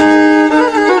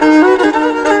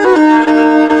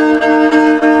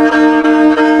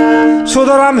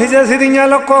সুতরাম হিজে সিদিঙা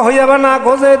লক্ষ্য হইয়াবা না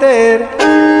গজে দে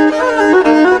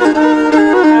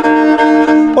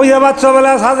ওইয়া বাচ্চা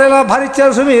বেলা সাজেল ভারিচার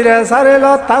সুমিরে সারেল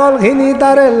তাগল ঘিনি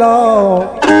তারেল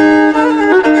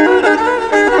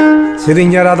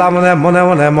সিদিঙা রাধা মনে মনে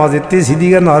মনে মজিতি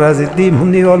সিদিকে নরে সিদ্ধি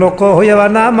মুন্দি লক্ষ্য হইয়াবা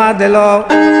না মা দিল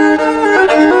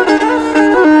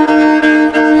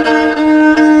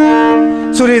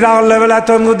চুরি রাগলে বেলা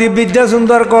তনগুদি বিদ্যা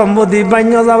সুন্দর কম্বদি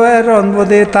বান্য যাবে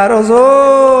রনবদি তার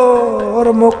ওর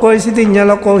মোক কইছি দিনা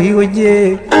লোক হি কইছে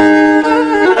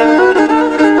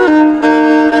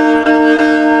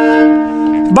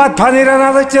বাদ ফানি রানা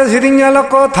হচ্ছে সিদিনা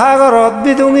লোক থাগরত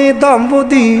বিদুঙি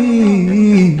দম্বুদি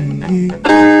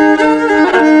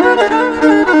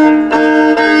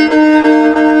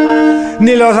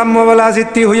নীল সাম্য বেলা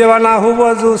চিত্তি হইবা না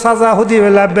হুবজু সাজা হুদি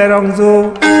বেলা বেরংজু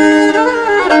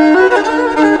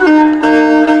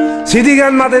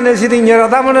সিদিগান মাতে নে সিদিঙে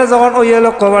রথা মনে যখন ওই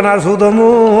লক্ষ্য বানার সুদমু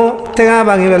টেঙা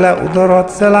ভাঙি বেলা উদরত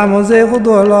চেলাম যে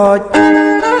সুদলত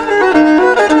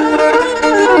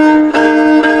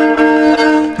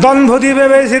দনভুতি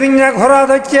বেবে সিদিঙা ঘৰত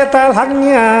হচ্ছে তার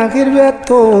ভাঙিয়া কিরবে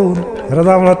তোর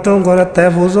রথা মনে তুম করে তে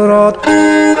বুজরত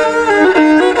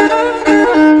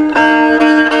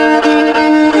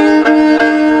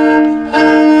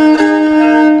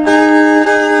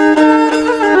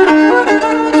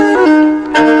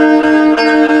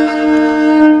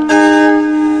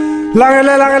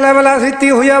লাগলে লাগলে বেলা সিদ্ধি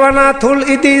হইয়াবা না থুল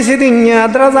ইতি সিদিঙা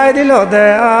দ্রাজাই দিল দে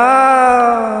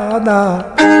আদা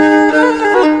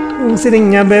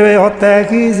সিদিঙা বেবে হতে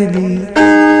কি সিদি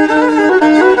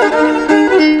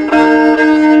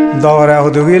দরে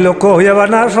হুদুগি লোক হইয়াবা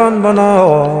না সন বন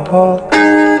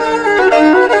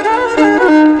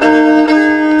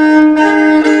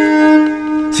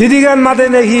সিদিগান মাতে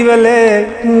দেখি বেলে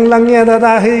লাঙিয়া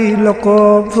দাদা সেই লোক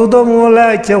শুধু মোলে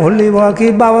ইচ্ছে হলিব কি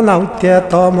বাবনা উঠে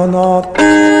ত মনত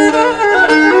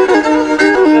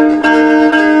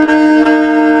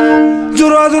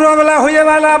জোর জোর বেলা হইয়া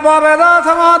বেলা ববেদ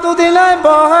থামা দুদিলে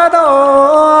বহেদ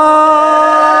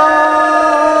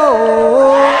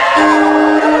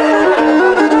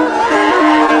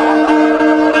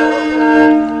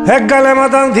এক গালে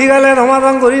মাতাং ঠিগালে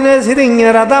ধমাতাং করিনে সিদিঙে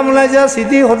রাধা মোলাই যা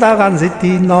সিদ্ধি হতা গান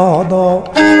সিদ্ধি নদ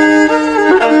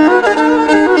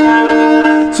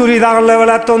চুরি থাকলে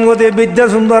বেলা তনগতি বিদ্যা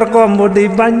সুন্দর কম্বদি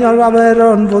বান্যর বাবে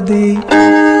রণবদি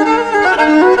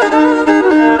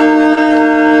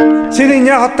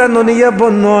সিদিঙে হত্যা ননিয়ে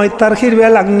বন্যয় তার খিরবে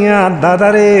লাগিয়া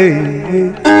দাদারে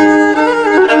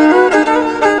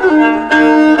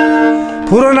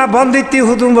পুরোনা বন্দিতি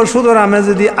হুতুম সুদরামে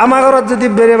যদি আমার ঘরত যদি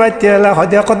বেড়ে বাইতে হলে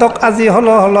হয়তো কতক আজি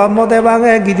হলো হলো মদে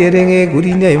ভাঙে গিটে রেঙে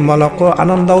ঘুরি নেই মলক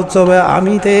আনন্দ উৎসবে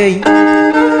আমি তেই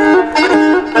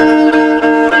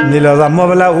নীল জাম্য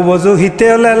বেলা উবজু হিতে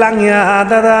হলে লাঙিয়া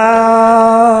দাদা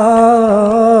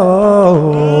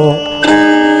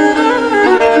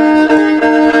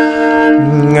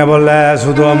বলে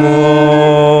শুধু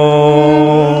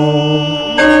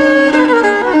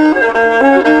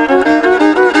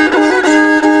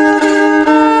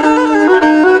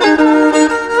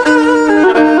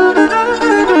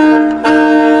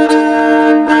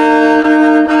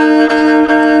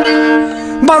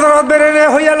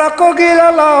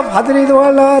ভাদ্রি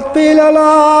দোয়ালত পিলাল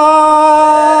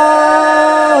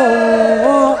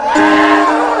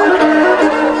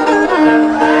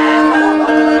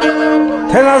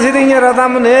ঠেলা সিদিঙে রাধা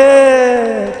মনে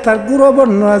তার গুরু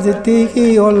বন্য জিতি কি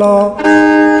হল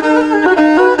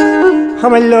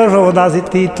সামান্য সদা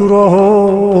জিতি তুর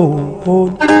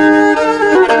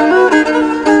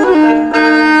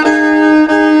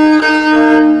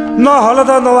নহলে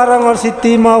তো নবা রঙর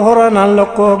চিঠি মা ভরা নান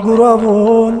লোক গুরু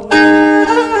বোন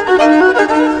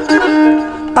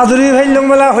আদুরি ভাইলং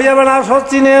বেলা হইয়া বেলা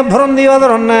সচিনে ভরণ দিয়া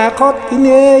ধরন না খত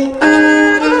কিনে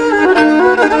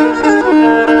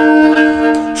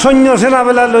সৈন্য সেনা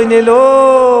বেলা লই নিল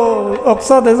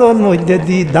অকসাদ এজন মধ্যে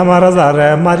দি দামারা যারে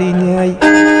মারি নিয়াই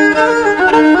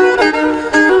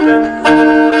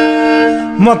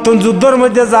মতন যুদ্ধর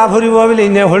মধ্যে যা ভরিব বলে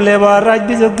নে হলে বা রাজ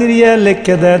বিজগিরিয়ে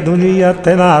লেখকে দে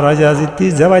দুনিয়াতে না রাজা জিতি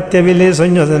যাবাইতে বিলে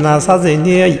সৈন্য সেনা সাজে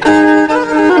নিয়াই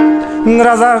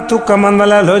রাজার টুকা মান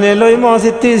বেলা লইনে লই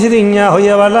মসিতি সিদিঙা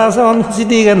হইয়া বেলা সন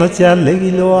সিদি কেন চেয়ার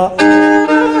লেগিল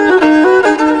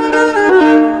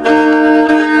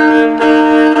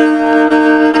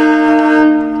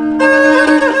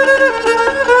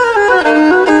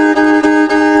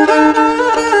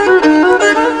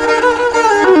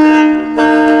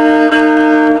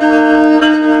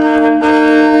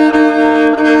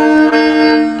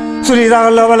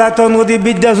জাগলো বলে তোন গতি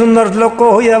বিদ্যা সুন্দর লোক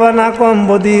হইয়াবা না কম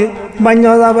বদি বান্য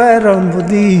যাবে রম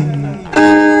বদি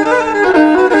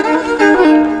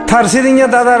থার সিরিঙে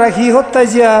দাদা রাখি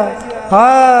হত্যাইছিয়া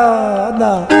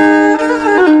দা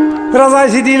রাজাই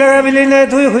সিটি লাগা বিলি নে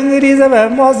তুই খুঙ্গিরি যাবে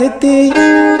মসজিদটি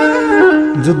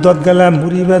যুদ্ধত গেলে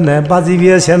মরিবে নে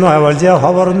বাজিবিয়ে সে নয় বলছে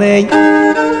খবর নেই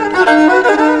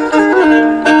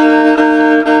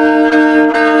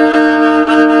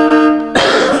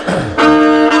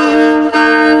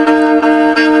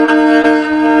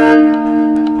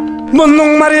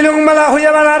বন্দুক মারিলুং মেলা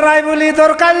হইয়া বেলা রায় বলি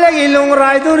তোর কাল লাগিলুং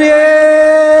রায় দূরিয়ে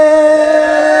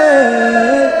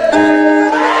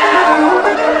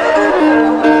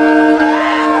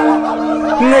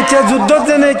নেচে যুদ্ধত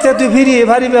যে নেচে তুই ফিরিয়ে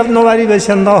ভারিবে নবারিবে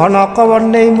সেন্দ হন খবর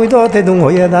নেই মুই তো তেদুং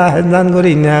হইয়া দা হেন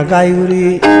করি না গাই ঘুরি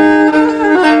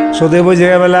সোদে বুঝে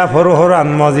বেলা ফর হরান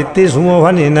মসজিদটি সুমো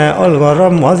ভানি না অল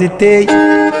গরম মসজিদটি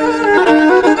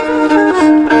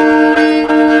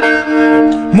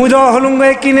মুজ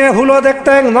হলুঙ্গে কিনে হুলো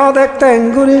দেখতেন ন দেখতেন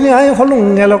ঘুরি নিয়ে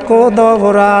হলুঙ্গে লোক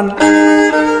দরান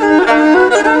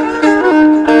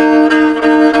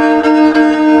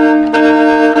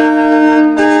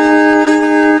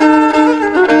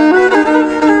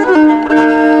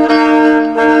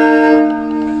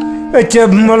এচে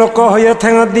লোক হয়ে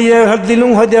ঠেঙা দিয়ে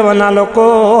দিলুং হয়ে বানা লোক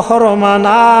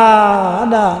হরমানা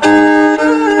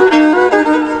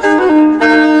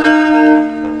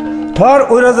ফর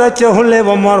উড়ে যাচ্ছে শুনলে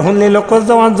বমর শুনলি লোক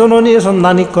জওয়ান জননী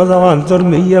সন্ধানিক জওয়ান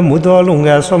জন্মিয়ে মুদ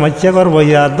লুঙ্গা সমস্যা করব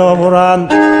ইয়া দবরান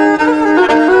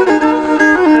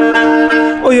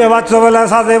ওই বাচ্চা বেলা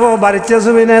সাজেব বাড়িতে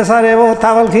ছবি নে সারেব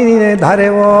ছাগল খিনি নে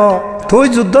ধারেব তুই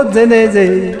যুদ্ধত জেনে যে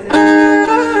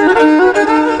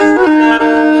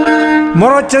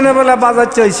মরচ্ছে না বেলা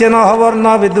বাজাচ্ছে হইছে না খবর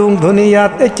না বিদুং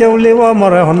দুনিয়াত একে উলিব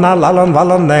মরে হন্না লালন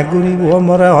ভালন নে ঘুরিব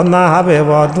মরে হন্না হাবেব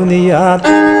দুনিয়াত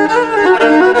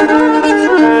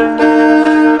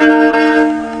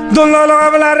দুল্লা লগা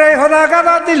বেলা রে সদা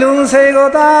কাদা দিলুং সেই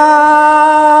কথা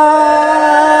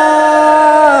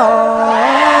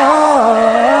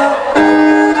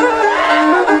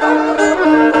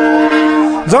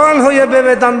জল হইয়া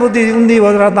বেবে দান বুদ্ধি উন্দি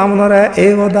বজরা দামনরে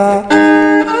এই কথা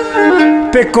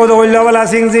পেক্কো দৌল্লা বেলা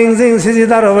সিং সিং সিং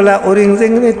সিজিদার বেলা ওরিং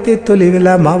সিং নিত্যি তুলি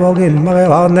বেলা মা বগিন মাগে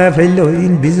ভাবনা ফেলল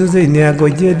ইন বিজু জইনিয়া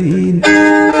গজিয়ে দিন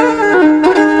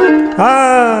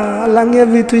লাঙ্গে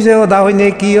বিতুইছে কথা হইনে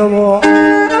কি হব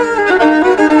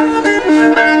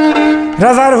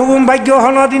রাজার হুকুম ভাগ্য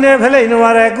হন দিনে ফেলেই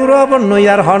নোয়ারে গুরু বন্য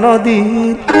ইয়ার হন দিন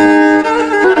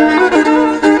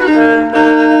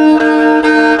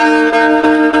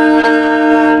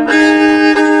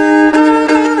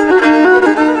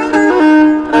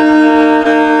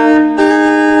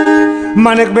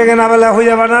মানিক বেগেনা বেলা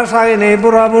হইয়া বানার সাগে নেই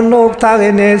বুড়া বন্য থাকে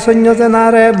নেই সৈন্য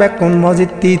সেনারে বেকুন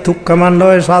মসজিদটি থুক্কা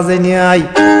মান্ডয় সাজে নিয়ে আই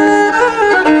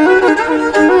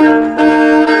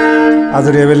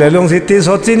আজরে বেলে লুং সিটি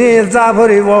সচিনি যা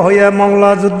ভরিব হইয়া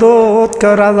মংলা যুদ্ধ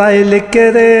করা যায় লিখে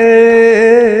রে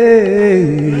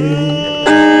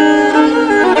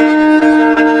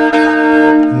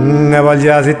নেবাল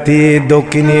যা সিটি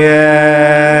দক্ষিণিয়ে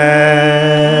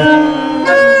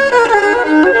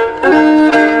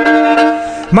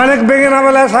মানিক বেগেনা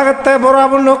বেলা সাগতে বড়া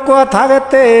বন্য কুয়া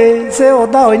থাকতে সে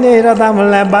ওদা হইনে রাধা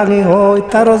মলে বাঙি হই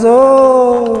তার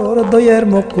জোর দইয়ের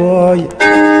মুখ কই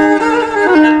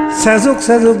সেজুক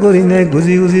সেজুক গরিনে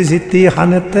গুজি গুজি সিটি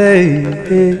হানেতে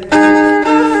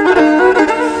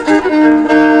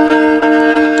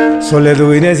চলে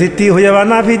রুইনে সিটি হইয়া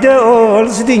বানা ফিদে ওল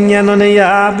সিটি জ্ঞাননে ইয়া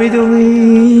বিদুমি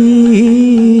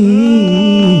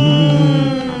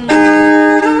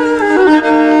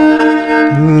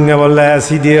বলে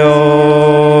সিডিও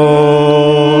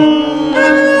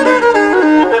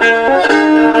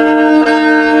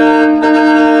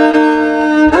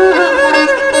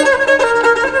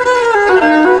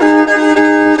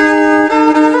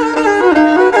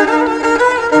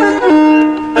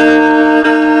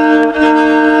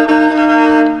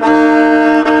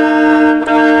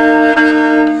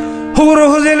হুগুরু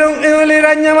হুজিলুং এগুলি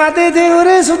রান্না মাতি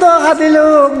দিগুরে সুদ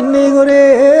খাতিলুং নিগুরে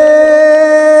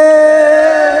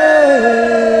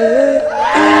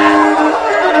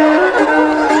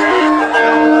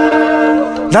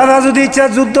দাদা যদি ইচ্ছা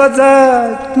যুদ্ধ যায়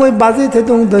মই বাজি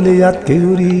থেতুং দলি ইয়াত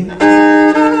খেজুরি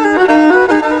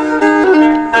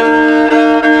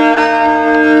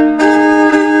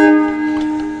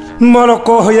মরক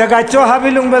হইয়া গাছ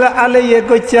হাবিলুং বেলা আলেয়ে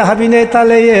গইছে হাবিনে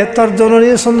তালেয়ে তোর জননী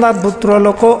সন্ন্যাত পুত্র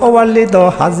লোক ওয়াল্লি দ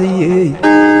হাজিয়ে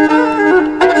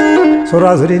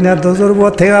সরাসরি না দজরব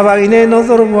থেঙা বাগিনে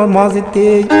নজরব মসজিদে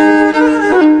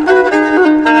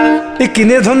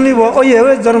কিনে ধনিব ওই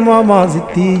জন্ম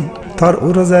মসজিদটি থর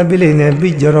উরজা বিলিনে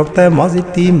বীর্য রক্তে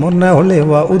মজিতি মনে হলে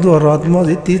বা উদরত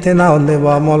মজিতি তেনা হলে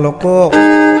বা মলক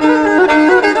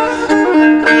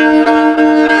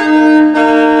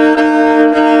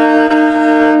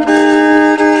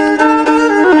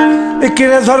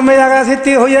কিরে ধর্মে জাগা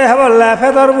সিদ্ধি হইয়া হেবল্লা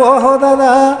ফেদর বহ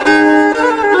দাদা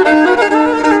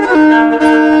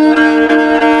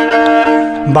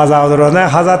বাজাও ধরনে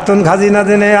হাজারতুন খাজিনা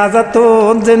জেনে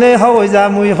হাজারতুন জেনে হই যা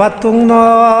মুই ফাতুং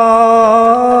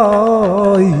নয়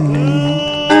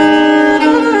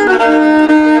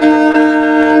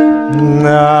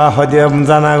হদিয়াম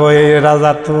জানা গই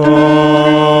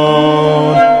রাজাতুন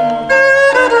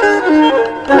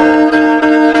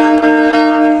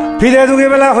ফিরে দুগে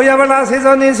বেলা হইয়া বেলা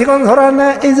সেজনে শিকন ধরানে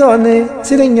এইজনে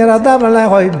সিরিঙ্গেরা দা বেলা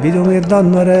হয় বিরুঙের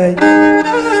দন্নরে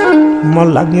মন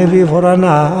লাগে বি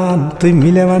ভরানা তুই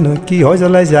মিলে মানুষ কি হয়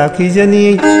জ্বলাই যা কি জানি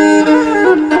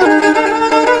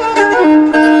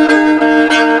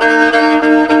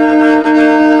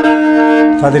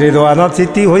ফাদরি দোয়ানত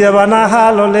চিঠি হইয়া বানা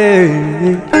হাললে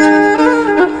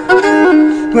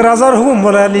রাজার হুকুম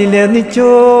বলা লিলে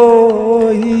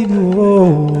নিশ্চয়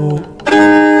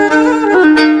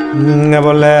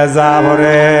বলে যা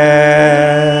ভরে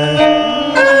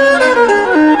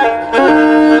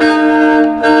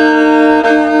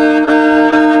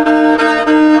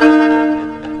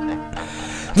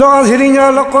যখন সিরিঞ্জা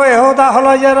লোক এহতা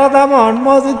হলো যে রাধা মন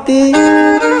মসজিদি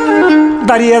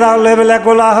দাঁড়িয়ে রাখলে বেলা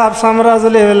গোলা হাফ সামরাজ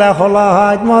বেলা হলা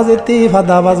হাত মসজিদি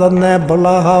ফাদা বাজার নে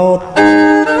বলা হাত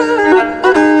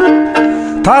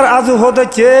তার আজু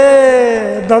হতেছে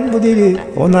দন বুদিরে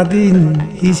ওনা দিন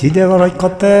হি সিদে গরজ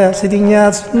কতে সিরিঞ্জা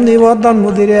শুনিব দন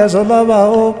বুদিরে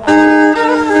চলাবাও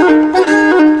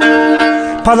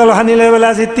ফাদল হানিলে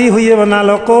বেলা চিঠি হইয়ে বানা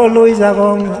লোক লই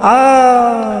যাগং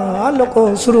লোক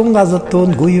সুরুঙ্গা যতন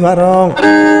গুইবারং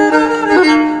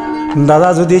দাদা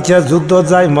যদি ইচ্ছা যুদ্ধ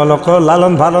যায় মলক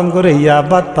লালন পালন করে ইয়া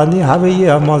বাদ পানি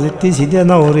হাবিয়া মজিতি সিদে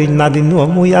নরি নাদিন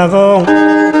মুই আগং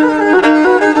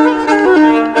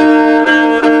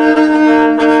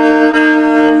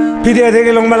ফিরে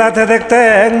দেখে লং বেলাতে দেখতে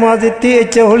মজিতি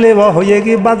ইচ্ছে হলে বা হইয়ে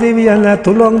কি বাজি বিয়ানে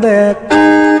তুলং দেখ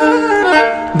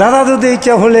দাদা যদি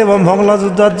ইচ্ছা হলে ভংল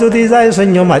যুদ্ধত যদি যায়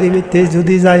সৈন্য মারি বিতে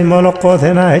যদি যায় মলক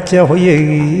কথা না ইচ্ছে হইয়ে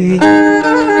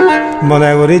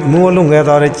মনে করি মু লুঙ্গে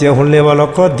ধর ইচ্ছে হলে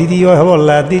বলক দ্বিতীয়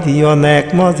হবলা দ্বিতীয় নেক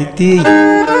মজিতি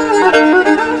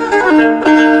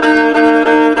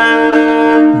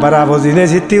বারা বজিনে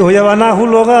সিদ্ধি হইয়া বানা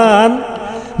হুলো গান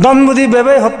দনবুদি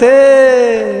বেবে হতে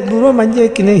দূর মাঞ্জে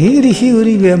কিনে হিরি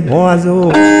হিউরিবে মজো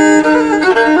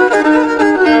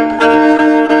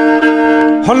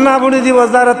হন্না বুড়ি দিব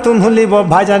যারা তুন হলিব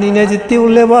ভাই জানি নে জিতি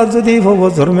উলেব যদি ভব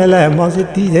জোর মেলে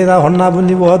মজিতি যেরা হন্না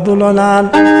বুনিব দুলনান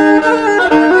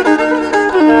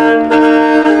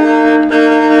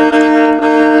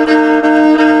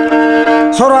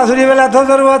সরাসরি বেলা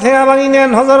থজরব থেয়া ভাঙি নেন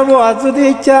হজরব যদি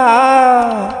ইচ্ছা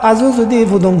আজু যদি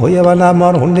ফুদং হইয়া বানা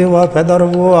মর হুন্দিব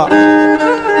ফেদরব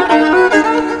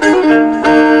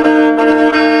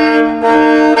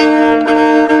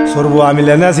সর্ব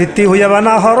আমিলে না সিদ্ধি হইয়া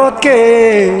বানা হরতকে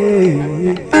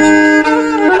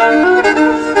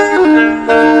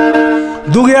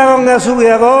দুগিয়া গঙ্গা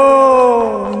সুগিয়া গো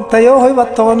তাইও হইবা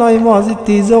তো নয়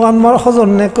মজিতি জগান মর হজন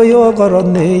নে কইও গরত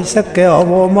নেই সেকে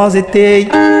হব মজিতি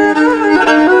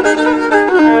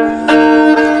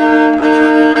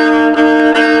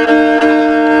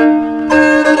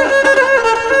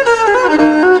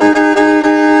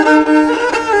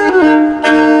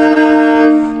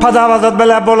ফাদা বাজত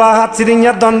বেলা বলা হাত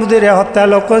সিরিঞ্জার দনবুদিরে হত্যা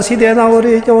লোক সিদে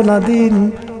নগরী যৌনা দিন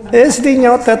এ সিরিঞ্জা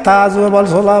হত্যা তাজ বল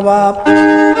সোলা বাপ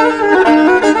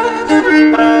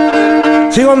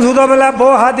সিগন সুদ বেলা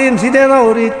বহা দিন সিদে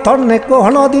নগরী তন্নে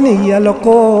কোহন দিন ইয়া লোক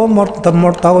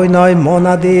মর্তা হই নয়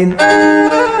মনা দিন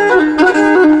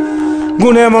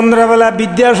গুণে মন্দ্রা বেলা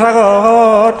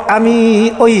বিদ্যাসাগর আমি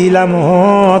ওইলাম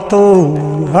তো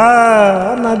হা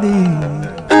নাদি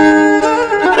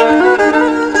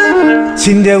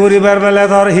সিন্ধে করিবার বেলা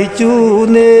ধর হিচু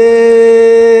নে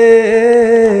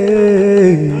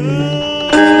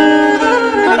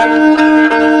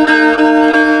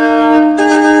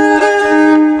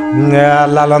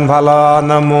লালন ফালন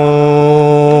নমো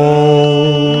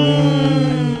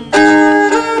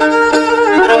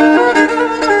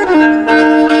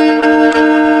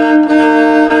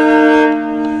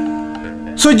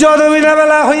সূর্য ডুবিনা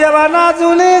বেলা হইয়া বানা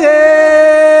চুলি গে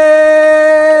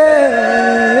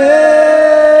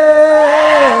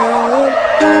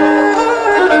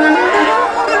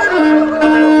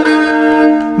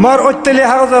মর অত্যলি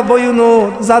হাউস বইনো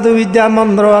জাদু বিদ্যা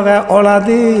মন্ত্র আগে অলা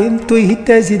দিন তুই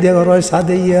হিতে সিদে ঘর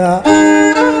সাদিয়া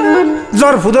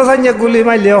জ্বর ফুদো চাইয়ে গুলি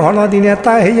মাইলে হন দিনে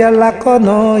তা হইয়া লাখ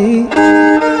নই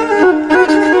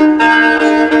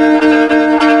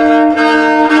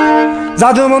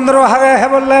জাদু মন্দির হাগে হে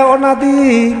বললে অনাদি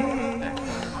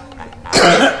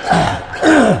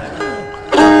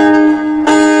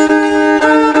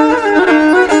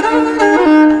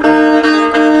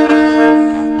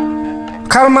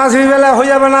খার মাঝি বেলা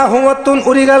হইয়া বানা হুমতুন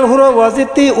উড়িগাল হুরো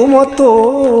বাজিতি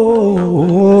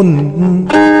উমতুন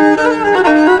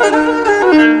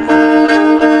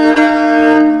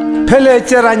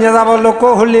ফেলেছে রাইয়া যাব লোক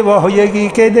হলিব হইয়া কি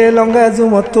কেদে লঙ্গে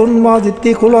জুমতুন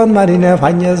মজিতি কুলন মারিনে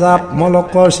ভাইয়ে যাব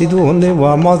মলক সিধু হলিব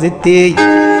মজিতি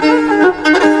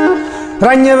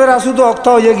রাইয়া বেড়া শুধু অক্ত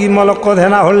হইয়া কি মলক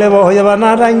ধেনা হলিব হইয়া বানা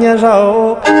রাইয়া যাও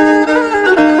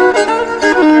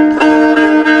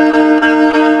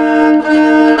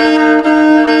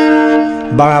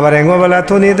বাঙাবার এঙ্গো বেলা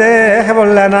তুনি দে হে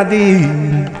বললে না দি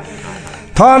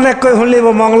থন এক শুনিব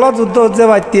মংল যুদ্ধ যে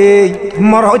বাইতে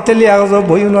মর হইতেলি আগজ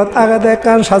বইনত আগে দে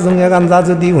কান সাজুঙে গাঞ্জা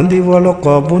যদি শুনিব লোক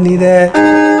বুনি দে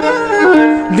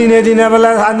দিনে দিনে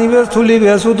বেলা আনিবে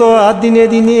চুলিবে চুদ দিনে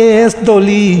দিনে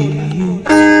দলি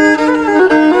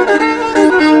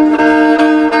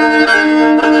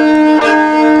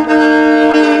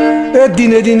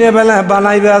দিনে দিনে বেলা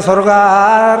বানাইবে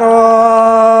সরকার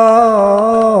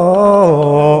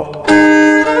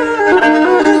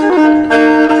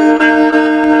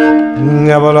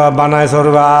বলো বানায়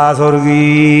সরবা সর্গী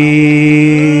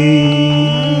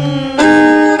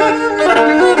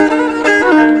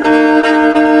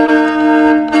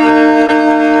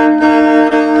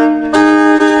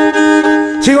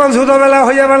শিগন সুদ বেলা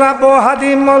হইয়া বেলা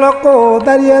বহাদিম মলক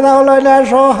দাঁড়িয়ে দাও লইলা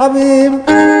সহাবিম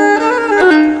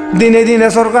দিনে দিনে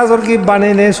সরকার সরকি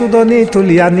বানেনে সুদনি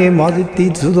তুলিয়ানি মজিতি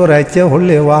সুদরাইছে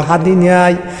হলে ওয়া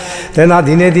হাদিনাই তেনা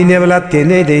দিনে দিনে বেলা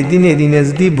তেনে দেই দিনে দিনে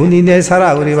যদি বুনিনে সারা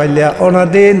উড়ি বাইলে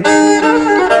অনাদিন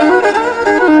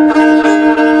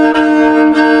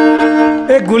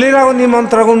এ গুলিরা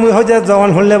নিমন্ত্রণ হয়ে যখন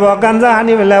হলে গাঞ্জা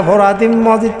হানি বেলা ভরা দিম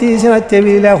মজিতি সেনাইতে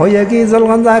বিলে হইয়া কি জল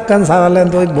গাঞ্জা কান সাগালেন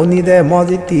তুই বুনি দে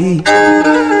মজিতি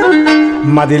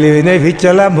মাদিলি নেই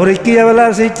ভিচলে ভরিকি বেলা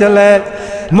সেই চলে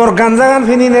মোর গাঞ্জা গান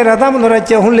ফিনি নে রাধা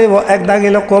মনোরাজ্য শুনলিব এক দাগে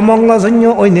লোক মঙ্গল সৈন্য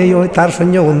ওই নেই ওই তার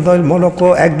সৈন্য হুন্দল মলক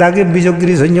এক দাগে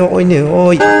বিজগিরি সৈন্য ওই নেই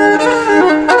ওই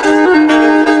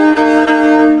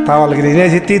তাওয়ালগিরি নে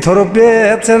জিতি থরপে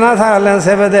না থাকলেন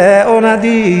সেবে দে ও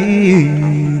নাদি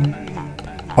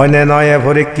অনে নয়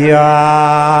ভরিকিয়া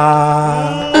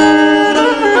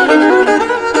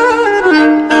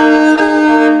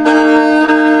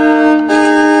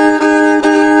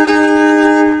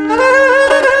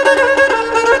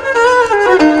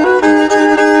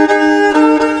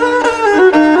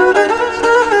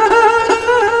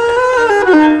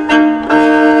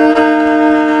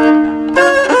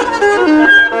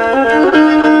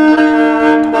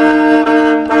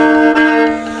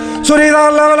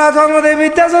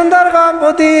বিদ্যা সুন্দর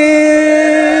গম্পতি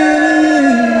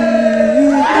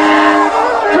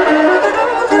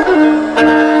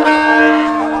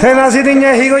থেনাসি দিন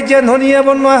হি গইছে ধনিয়ে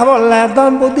বন্ময় বললে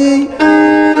দম্পতি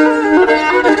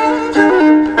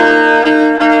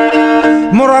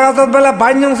মোরা গাছত বেলা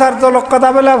বাইনং সার তলক কথা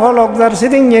বেলা ফলক যার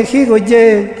সিদিন হি গইছে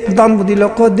দম্পতি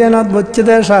লোক দেনাত বচ্ছে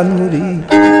দে সানুরি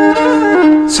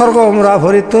স্বর্গ মোরা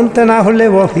ভরি তুনতে না হলে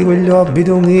বহি বলল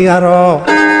বিদুঙি আর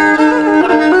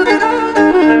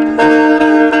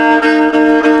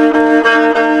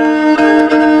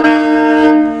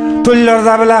তুল্যর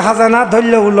যাবেলা হাজানা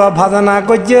ধরল উল ভাজানা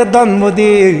গজ্জে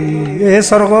দনমদি এ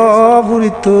স্বর্গ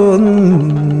পুরিতুন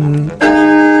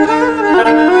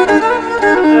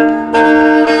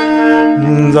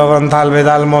জগন থাল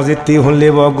বেদাল মজিতি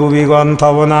শুনলিব গুবি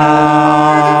গন্থবনা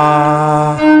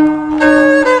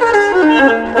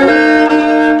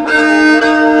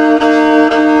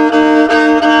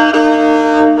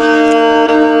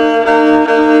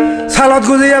সালত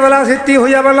গুজিয়া বেলা সিদ্ধি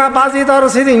হইয়া বেলা বাজি তর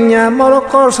সিরিঙা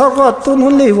মরক্কর স্বর্গত তুন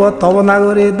শুনলিব তবনা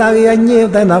করে দাগি আনিয়ে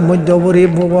দেনা মধ্যবরী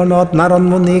ভুবনত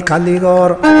নারণমণি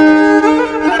কালীগড়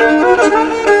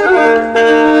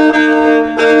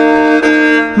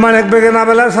মানেক বেগেনা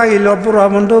বেলা থাকিল পুরা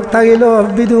মণ্ডক থাকিল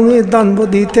বিদুঙি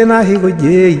দনবদি তেনা হি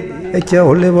গইছে এতিয়া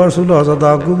হলে বৰ চুল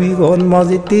সদা গুবি গন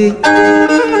মজিতি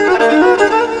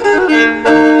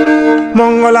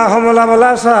মঙ্গলা সমলা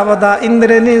বলা সাবদা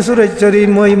ইন্দ্রেণী সুরেশ্বরী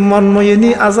মই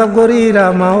মনময়িনী আজাব করি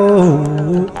রামাও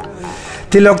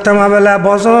তিলক তামা বেলা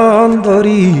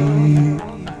বসন্তরী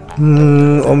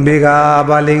অম্বিকা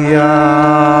বালিয়া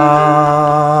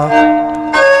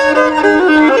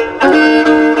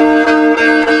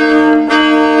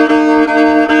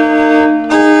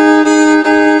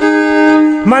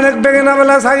মানেক বেগেনা না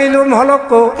বেলা সাগিলুম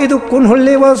হলক ইদু কোন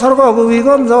হলিব স্বর্গ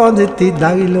গোবিগঞ্জ জিতি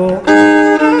দাগিল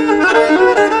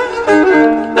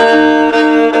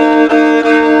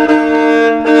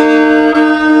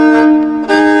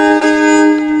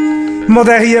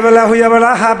মদে হিয়ে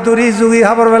বেলা হাত ধরি যুগি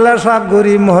হাবর বেলা সব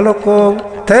গরি মহলক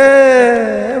থে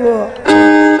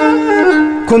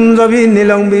কুঞ্জবি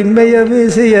নীলংবি মেয়াবি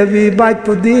সিয়াবি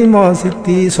বাইপুদি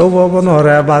মসজিতি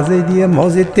সৌবনরে বাজে দিয়ে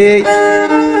মসজিদে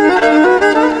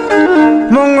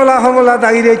মঙ্গলা হমলা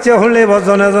দাগি রেছে হলে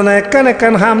জনে জনে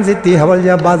কেন হাম জিতি হবল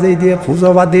যা বাজে দিয়ে পুজো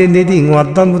বাদে নিদি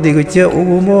অর্দন বুদ্ধি গেছে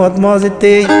উমত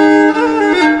মসজিদে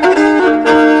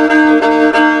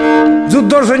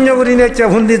যুদ্ধর সৈন্য করি নেছে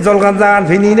হুন্দি জলগান জাগান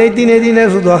ফিনি নেই দিনে দিনে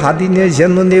শুধু হাতি নিয়ে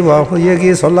সেন্দন দিব হইয়ে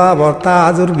গিয়ে চলা বর্তা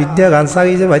আজর বিদ্যা গান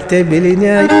চাগিছে বাচ্চা বেলি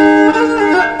নেই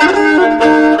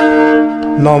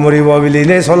নমরিব বিলি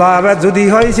নেই চলা আবার যদি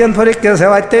হয় সেন ফরিককে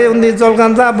সেবাইতে উনি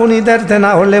জলগান যা বুনি দেখতে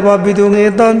না হলে বিদুঙে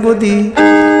দন বুদি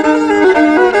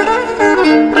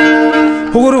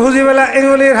হুগুর খুঁজি বেলা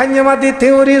এগুলির হাঞ্জে মাতি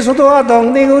থেউরি শুধু দং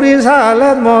নিগুরি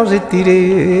সালাদ মসজিদ রে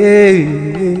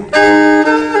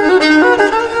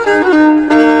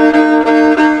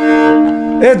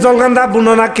এ জলগান্দা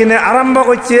বুননা কিনে আরম্ভ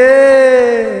করছে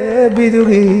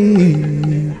বিদুঙি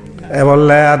এ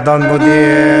বললে দন বুদি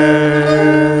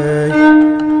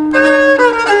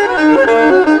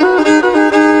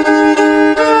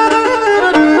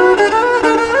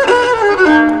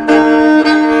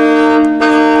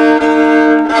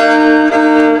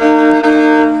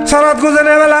শরৎ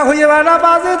গুজনে বেলা হইয়ে বেলা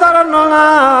বাজে তার ননা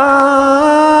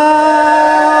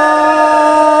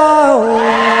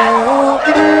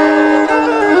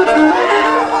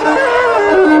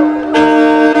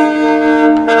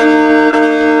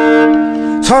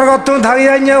স্বর্গত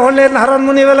ধাগিয়া নিয়ে হলে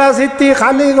নারায়ণমণি বেলা সিদ্ধি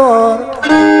খালি ঘর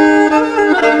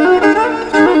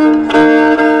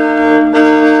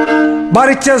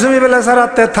বাড়িচ্ছে সুমি বেলা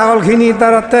সারাতে থাকল খিনি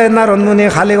তারাতে নারায়ণমণি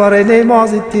খালি ঘরে নেই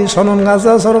মসজিদটি সনন গাছ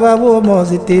সরগাবো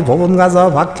মসজিদটি ভবন গাছ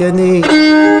ভাগছে নি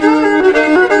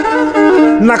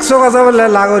নাকশো গাছ বলে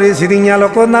লাগরি সিরিঙা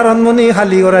লোক নারায়ণমণি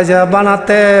খালি করে যা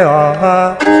বানাতে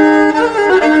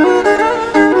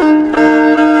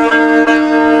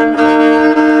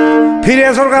ফিরে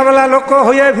সরকারবেলা লক্ষ্য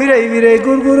হইয়া ফিরে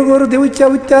গুর গুর গুর দি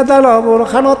উচ্চা দাল বড়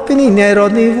খানত পিনি নেই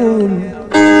রনিবুল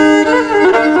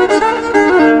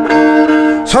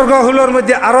স্বর্গহুলোর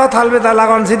মধ্যে আরো থালবেদা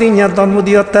লাগান সিদিঙা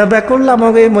তন্মুদিয়তে বেকুল্লাম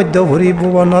মধ্য ভরি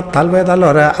ভুবনত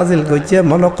থালবেদালরে আজিল গইছে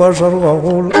মলকর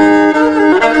স্বর্গহুল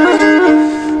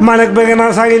মানেক বেগেনা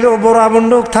সাগিল বড়া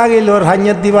বন্দুক থাকিল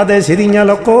রান্যাত দিবাদে সিদিঙা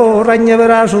লক্ষ রান্যা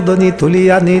বেড়া সুদনি তুলি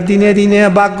আনি দিনে দিনে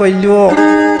বাঘ গইল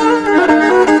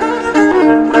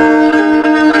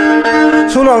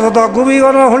সুলসত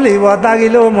গুবিগণ হলিব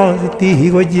দাগিল মসজিদটি হি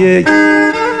গইছে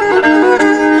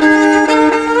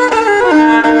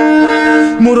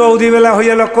মুরৌদি বেলা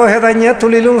হইয়া লক্ষ হেদাইয়া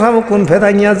তুলিলুম সামু কোন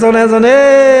ফেদাইয়া জনে জনে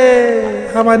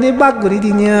আমানি বাঘ করি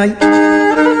দিনিয়াই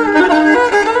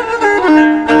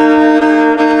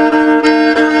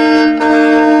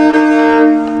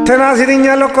থেনা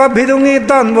সিরিঙা লক্ষ ভিদুঙি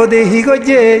দনবদে হি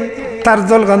গইছে তার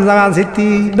জলগান জাগা সিটি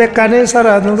বেকানে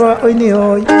সারা নুর ঐনি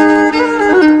হয়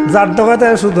যার দগাতে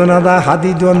শুধু না দা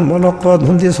হাদি দন মলক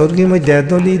ধুন্দি সর্গি মধ্যে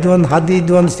দলি দন হাদি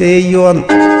দন সেই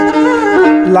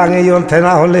লাঙে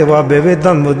থেনা হলে বা বেবে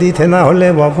দন বদি থেনা হলে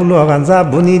বা ফুল গাঞ্জা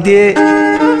বুনি দিয়ে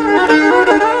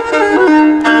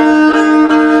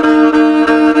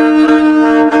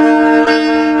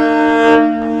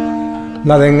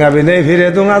লাদেঙ্গা বিনে ফিরে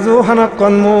দুঙাজু হানাক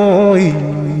কন মই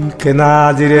কেনা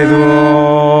জিরে দু